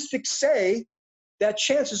statistics say that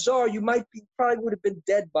chances are you probably would have been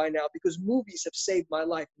dead by now, because movies have saved my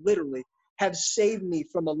life, literally have saved me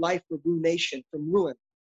from a life of ruination, from ruin.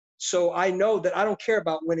 So I know that I don't care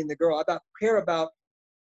about winning the girl. I care about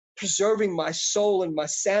preserving my soul and my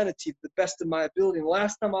sanity to the best of my ability. And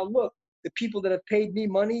last time I looked, the people that have paid me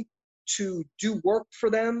money to do work for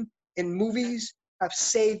them in movies have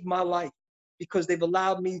saved my life, because they've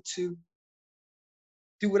allowed me to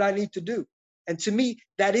do what I need to do. And to me,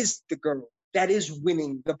 that is the girl. That is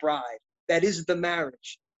winning the bride. That is the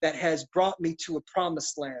marriage that has brought me to a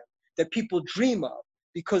promised land that people dream of,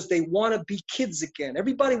 because they want to be kids again.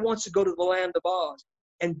 Everybody wants to go to the land of Oz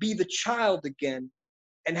and be the child again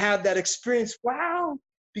and have that experience. Wow.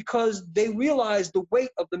 Because they realize the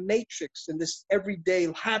weight of the matrix and this everyday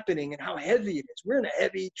happening and how heavy it is. We're in a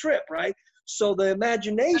heavy trip, right? So the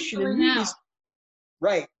imagination in movies,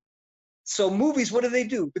 right? So movies, what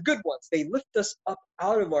do? The good ones. They lift us up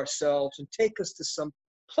out of ourselves and take us to some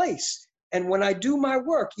place. And when I do my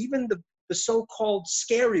work, even the so-called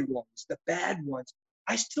scary ones, the bad ones,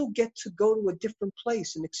 I still get to go to a different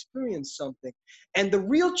place and experience something. And the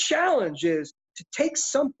real challenge is to take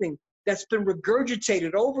something that's been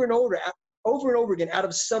regurgitated over and over again out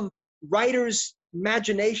of some writer's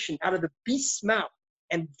imagination, out of the beast's mouth,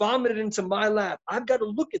 and vomit it into my lap. I've got to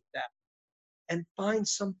look at that and find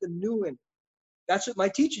something new in it. That's what my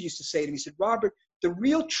teacher used to say to me. He said, Robert, the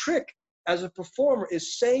real trick as a performer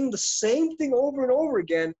is saying the same thing over and over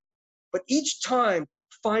again, but each time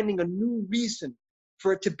finding a new reason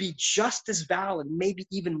for it to be just as valid, maybe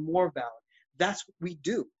even more valid. That's what we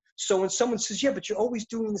do. So when someone says, yeah, but you're always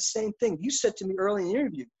doing the same thing. You said to me early in the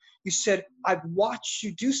interview, You said, I've watched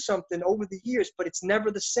you do something over the years, but it's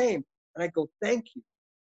never the same. And I go, thank you.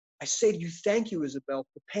 I say to you, thank you, Isabel,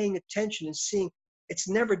 for paying attention and seeing it's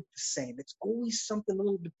never the same. It's always something a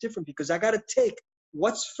little bit different, because I got to take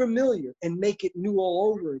what's familiar and make it new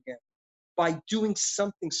all over again by doing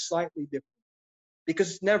something slightly different,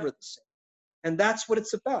 because it's never the same. And that's what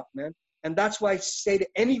it's about, man. And that's why I say to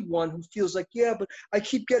anyone who feels like, yeah, but I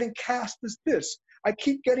keep getting cast as this. I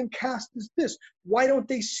keep getting cast as this. Why don't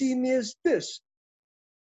they see me as this?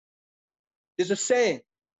 There's a saying,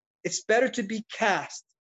 it's better to be cast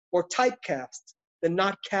or typecast than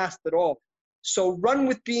not cast at all. So run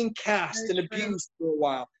with being cast and abused for a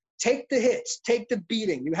while. Take the hits, take the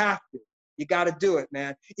beating. You have to. You got to do it,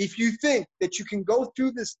 man. If you think that you can go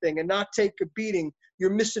through this thing and not take a beating,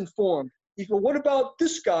 you're misinformed. You go, what about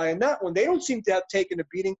this guy and that one? They don't seem to have taken a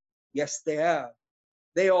beating. Yes, they have.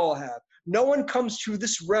 They all have. No one comes through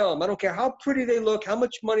this realm, I don't care how pretty they look, how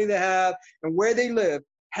much money they have, and where they live,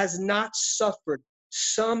 has not suffered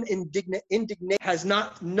some indignation, has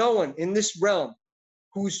not, no one in this realm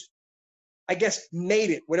who's, I guess,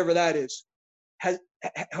 made it, whatever that is, has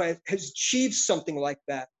achieved something like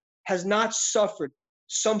that, has not suffered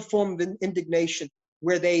some form of indignation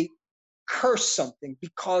where they curse something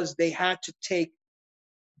because they had to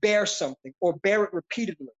bear something or bear it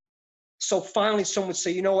repeatedly. So finally someone would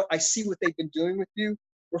say, you know what, I see what they've been doing with you.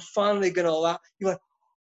 We're finally going to allow, you're like,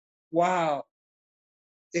 wow.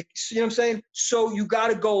 You know what I'm saying? So you got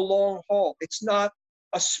to go long haul. It's not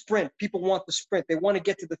a sprint. People want the sprint. They want to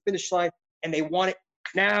get to the finish line, and they want it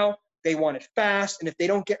now. They want it fast. And if they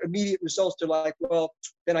don't get immediate results, they're like, well,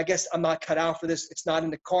 then I guess I'm not cut out for this. It's not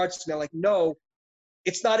in the cards. And they're like, no,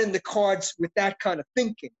 it's not in the cards with that kind of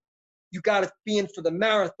thinking. You got to be in for the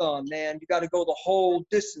marathon, man. You got to go the whole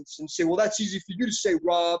distance and say, well, that's easy for you to say,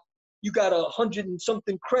 Rob. You got 100 and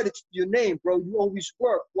something credits to your name, bro. You always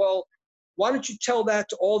work. Well, why don't you tell that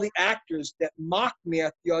to all the actors that mocked me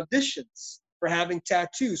at the auditions for having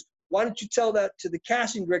tattoos? Why don't you tell that to the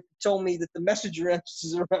casting director who told me that the messenger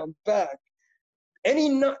emphasis around back? Any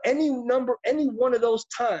one of those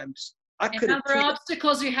times, I could have. Number of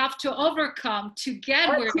obstacles you have to overcome to get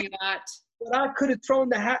where you're at. But I could have thrown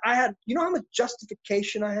the hat. I had, you know how much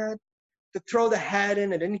justification I had to throw the hat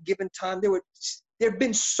in at any given time? There have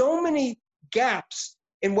been so many gaps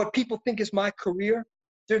in what people think is my career.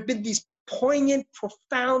 There have been these poignant,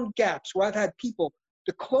 profound gaps where I've had people,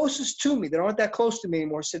 the closest to me, that aren't that close to me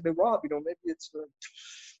anymore, said, but Rob, you know, maybe it's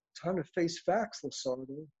time to face facts,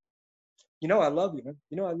 LaSardo. You know I love you, man.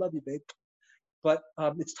 You know I love you, babe. But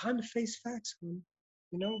it's time to face facts, man.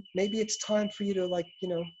 You know, maybe it's time for you to, like, you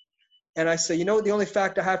know. And I say, you know, the only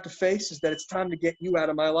fact I have to face is that it's time to get you out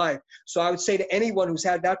of my life. So I would say to anyone who's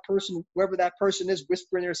had that person, whoever that person is,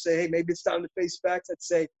 whisper in there, say, hey, maybe it's time to face facts. I'd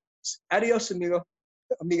say, adios, amigo,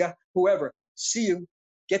 amiga, whoever. See you.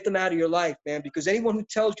 Get them out of your life, man. Because anyone who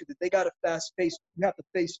tells you that they got a fast pace, you have to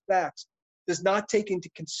face facts, does not take into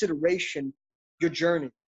consideration your journey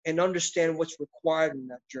and understand what's required in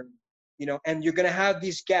that journey. You know, and you're going to have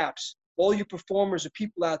these gaps. All you performers or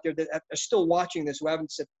people out there that are still watching this who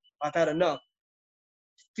haven't said, I've had enough,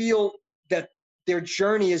 feel that their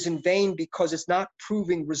journey is in vain because it's not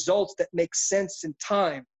proving results that make sense in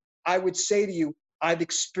time. I would say to you, I've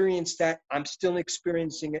experienced that. I'm still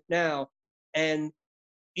experiencing it now. And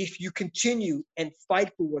if you continue and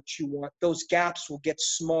fight for what you want, those gaps will get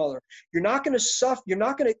smaller. You're not going to suffer. You'll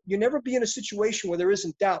never be in a situation where there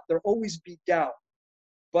isn't doubt. There'll always be doubt.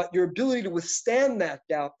 But your ability to withstand that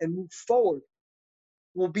doubt and move forward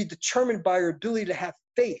will be determined by your ability to have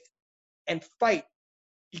faith and fight,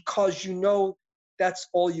 because you know that's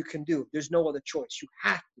all you can do. There's no other choice. You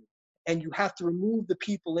have to. And you have to remove the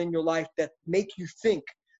people in your life that make you think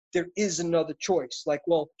there is another choice. Like,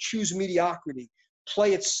 well, choose mediocrity,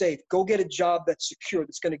 play it safe, go get a job that's secure,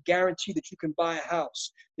 that's going to guarantee that you can buy a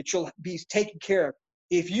house, that you'll be taken care of.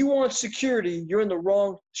 If you want security, you're in the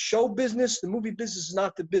wrong show business. The movie business is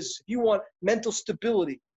not the business. If you want mental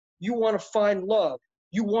stability, you want to find love,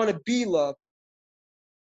 you want to be loved,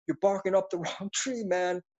 you're barking up the wrong tree,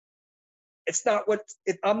 man. It's not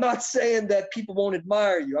I'm not saying that people won't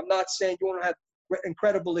admire you. I'm not saying you won't have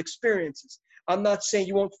incredible experiences. I'm not saying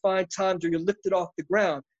you won't find times where you're lifted off the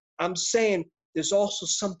ground. I'm saying there's also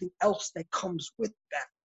something else that comes with that.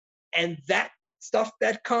 And that stuff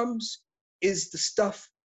that comes is the stuff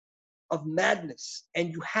of madness.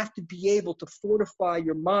 And you have to be able to fortify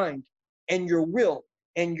your mind and your will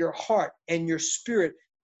and your heart and your spirit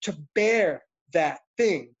to bear that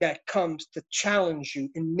thing that comes to challenge you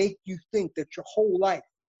and make you think that your whole life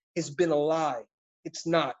has been a lie. It's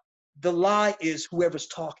not. The lie is whoever's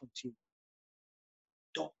talking to you.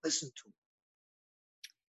 Don't listen to him.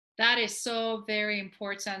 That is so very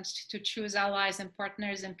important to choose allies and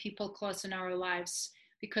partners and people close in our lives,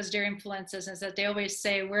 because their influences, as they always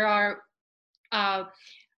say, we are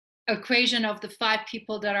equation of the 5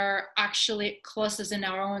 people that are actually closest in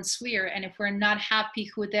our own sphere. And if we're not happy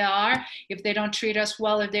who they are, if they don't treat us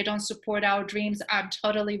well, if they don't support our dreams, I'm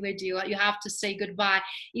totally with you. You have to say goodbye,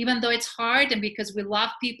 even though it's hard. And because we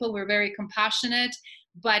love people, we're very compassionate.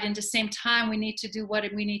 But in the same time, we need to do what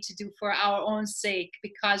we need to do for our own sake,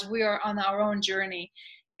 because we are on our own journey.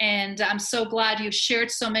 And I'm so glad you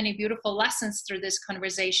shared so many beautiful lessons through this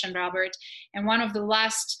conversation, Robert. And one of the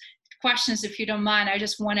last questions, if you don't mind, I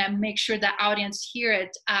just want to make sure the audience hear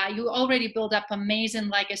it. You already built up amazing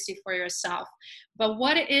legacy for yourself, but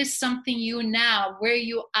what is something you now, where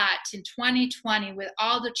you at in 2020 with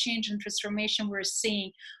all the change and transformation we're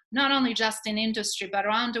seeing, not only just in industry, but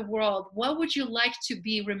around the world, what would you like to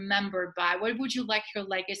be remembered by? What would you like your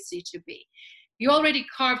legacy to be? You already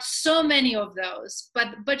carved so many of those,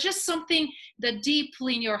 but just something that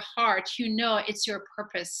deeply in your heart, you know, it's your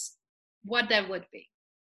purpose, what that would be.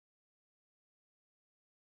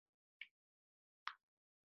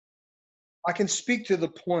 I can speak to the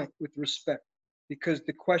point with respect, because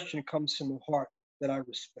the question comes from a heart that I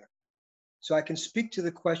respect. So I can speak to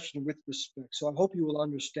the question with respect. So I hope you will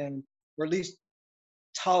understand, or at least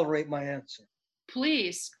tolerate my answer.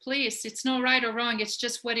 Please, please, it's no right or wrong. It's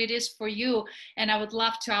just what it is for you. And I would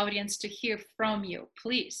love to audience to hear from you,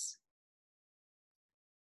 please.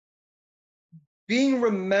 Being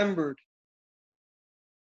remembered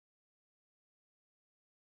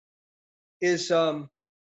is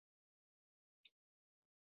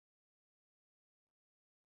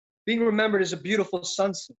being remembered is a beautiful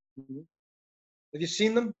sunset. Have you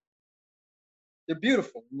seen them? They're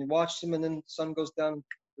beautiful. And you watch them and then the sun goes down and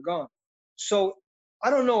they're gone. So I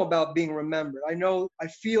don't know about being remembered. I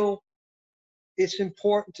feel it's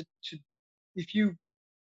important to if you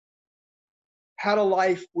had a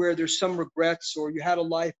life where there's some regrets, or you had a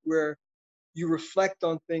life where you reflect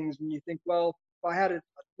on things and you think, well, if I had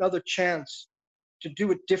another chance to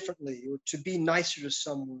do it differently, or to be nicer to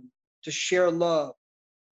someone, to share love,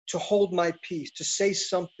 to hold my peace, to say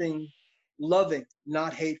something loving,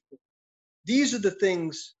 not hateful. These are the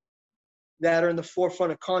things that are in the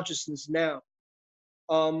forefront of consciousness now.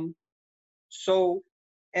 And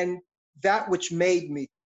that which made me,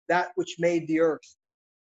 that which made the earth,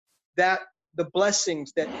 that the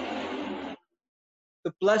blessings that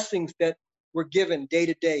were given day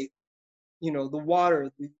to day, the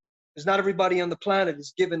water, because not everybody on the planet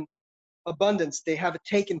is given abundance. They have it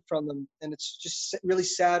taken from them, and it's just really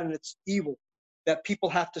sad, and it's evil that people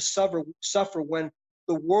have to suffer when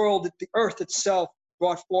the world, the earth itself,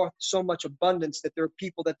 brought forth so much abundance that there are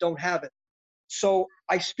people that don't have it. So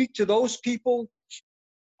I speak to those people.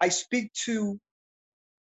 I speak to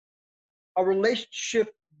a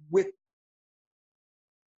relationship with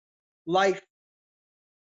life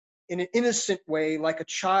in an innocent way, like a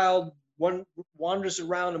child wanders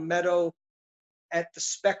around a meadow at the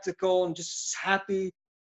spectacle and just happy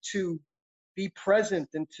to be present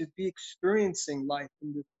and to be experiencing life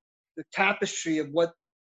and the tapestry of what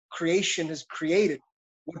creation has created,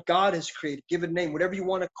 what God has created. Give it a name, whatever you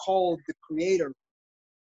want to call the creator,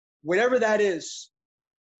 whatever that is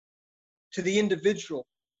to the individual.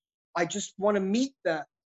 I just want to meet that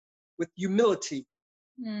with humility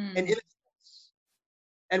and innocence,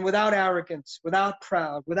 and without arrogance, without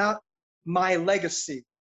proud, without my legacy,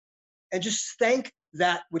 and just thank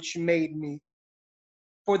that which made me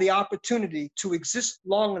for the opportunity to exist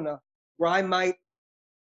long enough where I might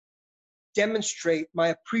demonstrate my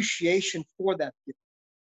appreciation for that gift.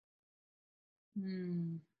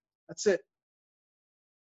 That's it.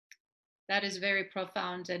 That is very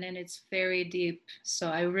profound, and it's very deep. So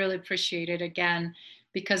I really appreciate it again,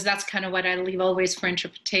 because that's kind of what I leave always for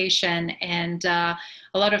interpretation. And a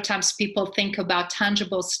lot of times people think about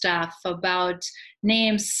tangible stuff, about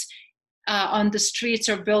names on the streets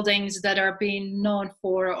or buildings that are being known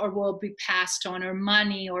for or will be passed on, or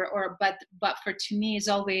money, but to me is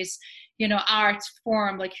always, art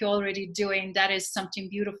form, like you're already doing. That is something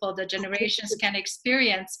beautiful that generations can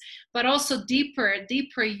experience, but also deeper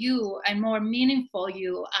you and more meaningful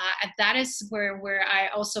you. And that is where I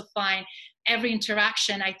also find every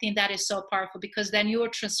interaction. I think that is so powerful, because then you are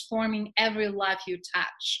transforming every life you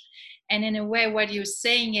touch. And in a way, what you're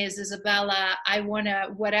saying is, Isabella, I want to,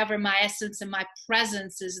 whatever my essence and my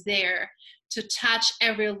presence is there, to touch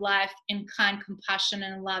every life in kind, compassion,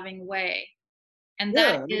 and loving way. And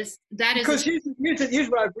that is because here's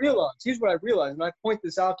what I've realized. Here's what I've realized, and I point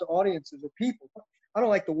this out to audiences or people. I don't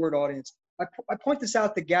like the word audience. I point this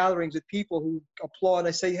out to gatherings of people who applaud.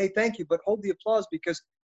 I say, hey, thank you, but hold the applause, because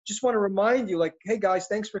just want to remind you, like, hey guys,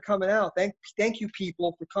 thanks for coming out. Thank you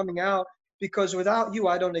people for coming out, because without you,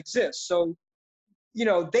 I don't exist. So, you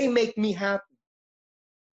know, they make me happy.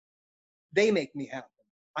 They make me happy.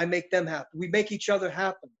 I make them happy. We make each other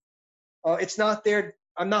happy. It's not there.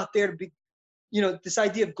 I'm not there to be, you know, this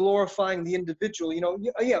idea of glorifying the individual, you know,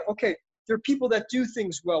 yeah, okay. There are people that do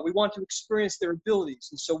things well. We want to experience their abilities,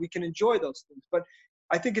 and so we can enjoy those things. But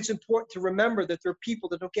I think it's important to remember that there are people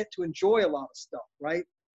that don't get to enjoy a lot of stuff, right?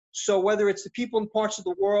 So whether it's the people in parts of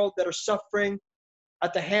the world that are suffering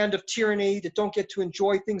at the hand of tyranny, that don't get to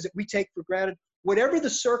enjoy things that we take for granted, whatever the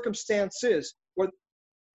circumstance is, or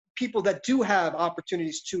people that do have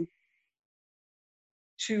opportunities to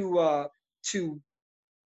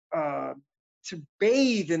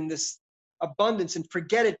bathe in this abundance and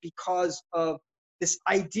forget it because of this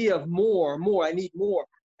idea of more, I need more.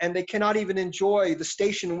 And they cannot even enjoy the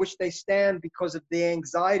station in which they stand because of the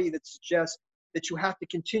anxiety that suggests that you have to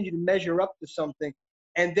continue to measure up to something.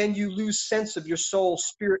 And then you lose sense of your soul,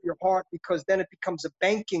 spirit, your heart, because then it becomes a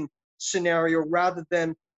banking scenario rather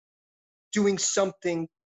than doing something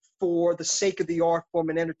for the sake of the art form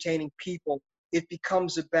and entertaining people. It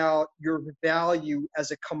becomes about your value as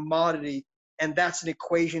a commodity, and that's an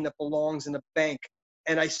equation that belongs in a bank.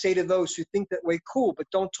 And I say to those who think that way, cool, but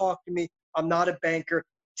don't talk to me. I'm not a banker.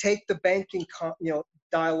 Take the banking,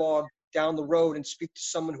 dialogue down the road and speak to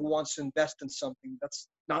someone who wants to invest in something. That's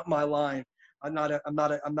not my line. I'm not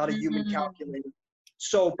a human calculator.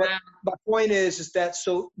 So, but my point is that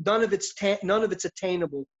so none of it's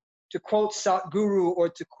attainable. To quote Satguru, or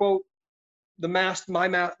to quote the master,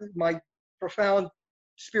 my profound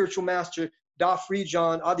spiritual master, Da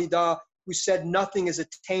Frijan Adida, who said nothing is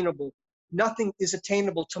attainable. Nothing is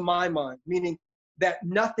attainable to my mind, meaning that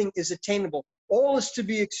nothing is attainable. All is to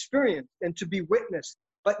be experienced and to be witnessed,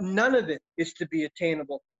 but none of it is to be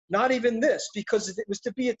attainable. Not even this, because if it was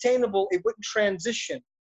to be attainable, it wouldn't transition.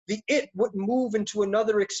 The it wouldn't move into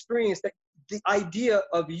another experience that the idea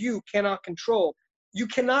of you cannot control. You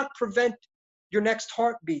cannot prevent your next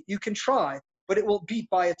heartbeat. You can try, but it will beat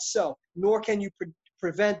by itself. Nor can you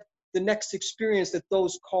prevent the next experience that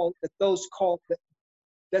those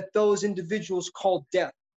individuals call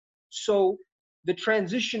death. So the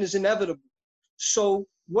transition is inevitable. So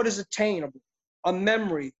what is attainable? A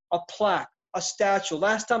memory, a plaque, a statue.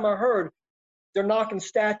 Last time I heard, they're knocking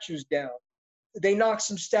statues down. They knocked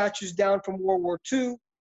some statues down from World War II.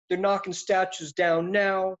 They're knocking statues down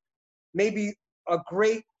now. Maybe a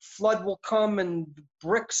great flood will come and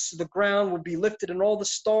the ground will be lifted, and all the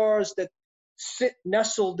stars that sit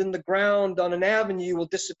nestled in the ground on an avenue will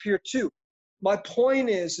disappear too. My point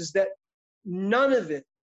is that none of it,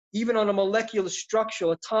 even on a molecular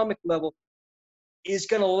structural atomic level, is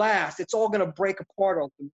going to last. It's all going to break apart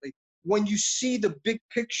ultimately. When you see the big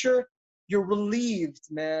picture, you're relieved,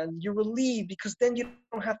 man. You're relieved because then you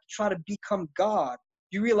don't have to try to become God.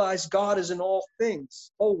 You realize God is in all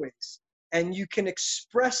things, always. And you can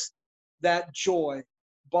express that joy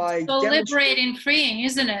by so liberating, freeing,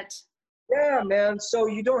 isn't it? Yeah, man. So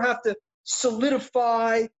you don't have to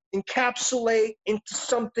solidify, encapsulate into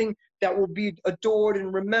something that will be adored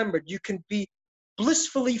and remembered. You can be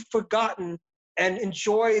blissfully forgotten and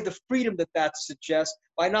enjoy the freedom that suggests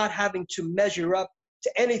by not having to measure up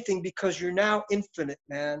to anything, because you're now infinite,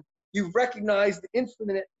 man. You recognize the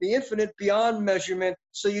infinite beyond measurement,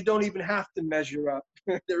 so you don't even have to measure up.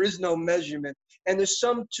 There is no measurement. And there's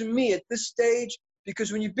some, to me, at this stage,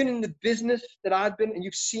 because when you've been in the business that I've been, and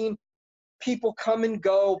you've seen people come and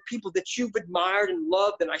go, people that you've admired and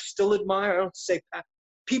loved, and I still admire, I don't say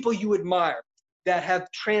people you admire that have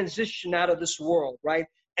transitioned out of this world, right?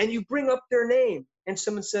 And you bring up their name, and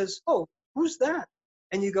someone says, oh, who's that?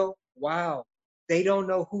 And you go, wow, they don't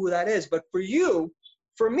know who that is. But for you,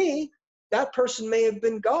 for me, that person may have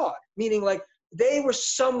been God, meaning like they were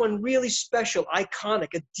someone really special,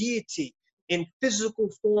 iconic, a deity in physical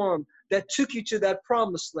form that took you to that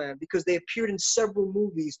promised land because they appeared in several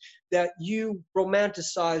movies that you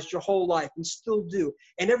romanticized your whole life and still do.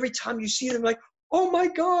 And every time you see them, like, oh my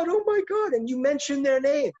God, and you mention their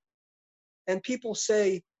name. And people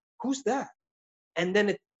say, who's that? And then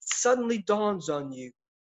it suddenly dawns on you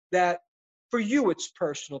that for you it's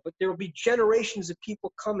personal, but there will be generations of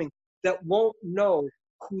people coming that won't know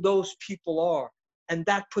who those people are. And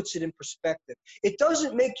that puts it in perspective. It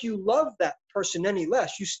doesn't make you love that person any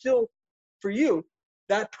less. You still, for you,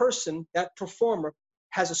 that person, that performer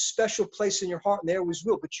has a special place in your heart, and they always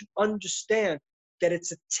will. But you understand that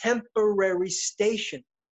it's a temporary station.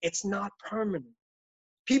 It's not permanent.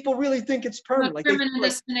 People really think it's permanent. Like permanent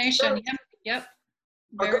destination. Yep.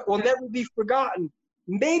 Will never be forgotten.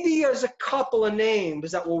 Maybe there's a couple of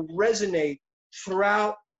names that will resonate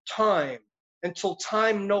throughout time until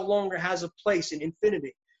time no longer has a place in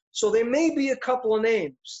infinity. So there may be a couple of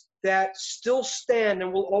names that still stand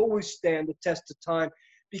and will always stand the test of time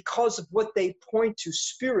because of what they point to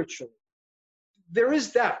spiritually. There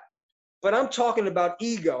is that. But I'm talking about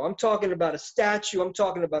ego. I'm talking about a statue. I'm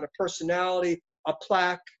talking about a personality, a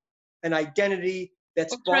plaque, an identity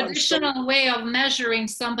that's a traditional way of measuring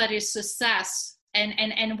somebody's success.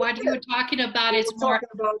 And what you're talking about is more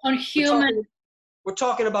on human. We're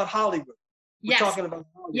talking about Hollywood. We're Yes. talking about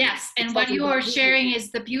Hollywood. Yes, and what you are sharing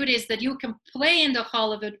is the beauty is that you can play in the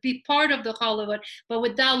Hollywood, be part of the Hollywood, but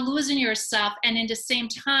without losing yourself, and in the same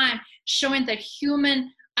time showing the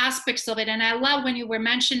human aspects of it. And I love when you were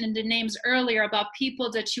mentioning the names earlier about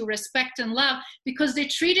people that you respect and love because they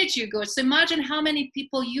treated you good. So imagine how many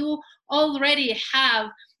people you already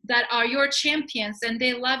have that are your champions and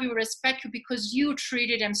they love you, respect you because you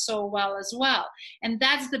treated them so well as well. And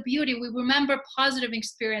that's the beauty. We remember positive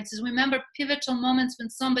experiences. We remember pivotal moments when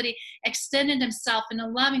somebody extended themselves in a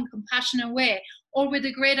loving, compassionate way, or with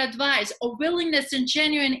a great advice, or willingness and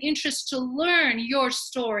genuine interest to learn your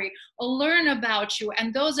story or learn about you,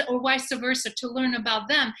 and those, or vice versa, to learn about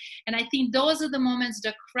them. And I think those are the moments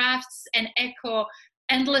that crafts and echo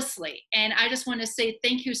endlessly. And I just want to say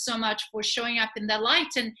thank you so much for showing up in that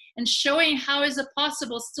light and showing how is it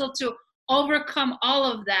possible still to overcome all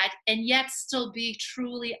of that and yet still be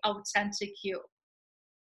truly authentic you.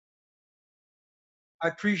 I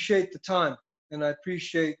appreciate the time, and I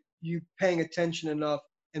appreciate you paying attention enough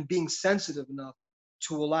and being sensitive enough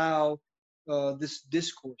to allow this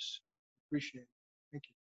discourse. Appreciate it. Thank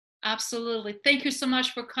you. Absolutely. Thank you so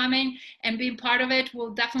much for coming and being part of it.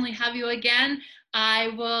 We'll definitely have you again. I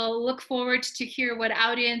will look forward to hear what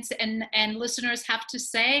audience and listeners have to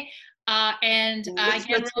say.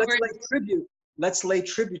 Let's lay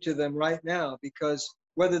tribute to them right now, because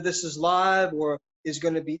whether this is live or is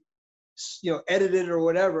going to be, edited or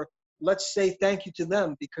whatever, let's say thank you to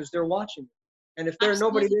them because they're watching it. And if there's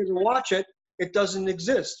nobody there to watch it, it doesn't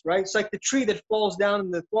exist, right? It's like the tree that falls down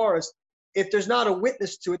in the forest. If there's not a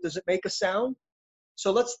witness to it, does it make a sound?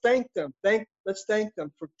 So let's thank them. Let's thank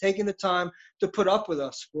them for taking the time to put up with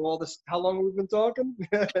us for all this. How long we've been talking?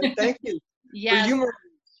 Thank you. Yes, for humor.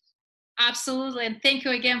 Absolutely. And thank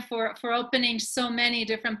you again for opening so many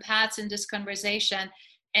different paths in this conversation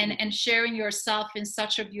and sharing yourself in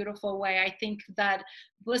such a beautiful way. I think that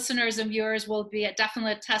listeners and viewers will be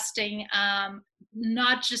definitely testing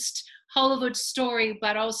not just Hollywood story,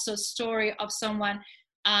 but also story of someone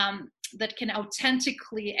that can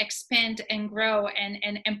authentically expand and grow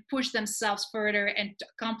and push themselves further and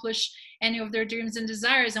accomplish any of their dreams and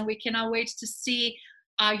desires. And we cannot wait to see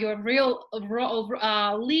your real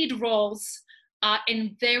lead roles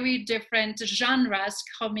in very different genres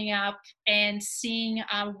coming up, and seeing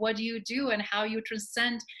what you do and how you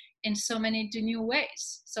transcend in so many new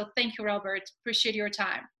ways. So thank you, Robert. Appreciate your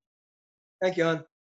time. Thank you, hon.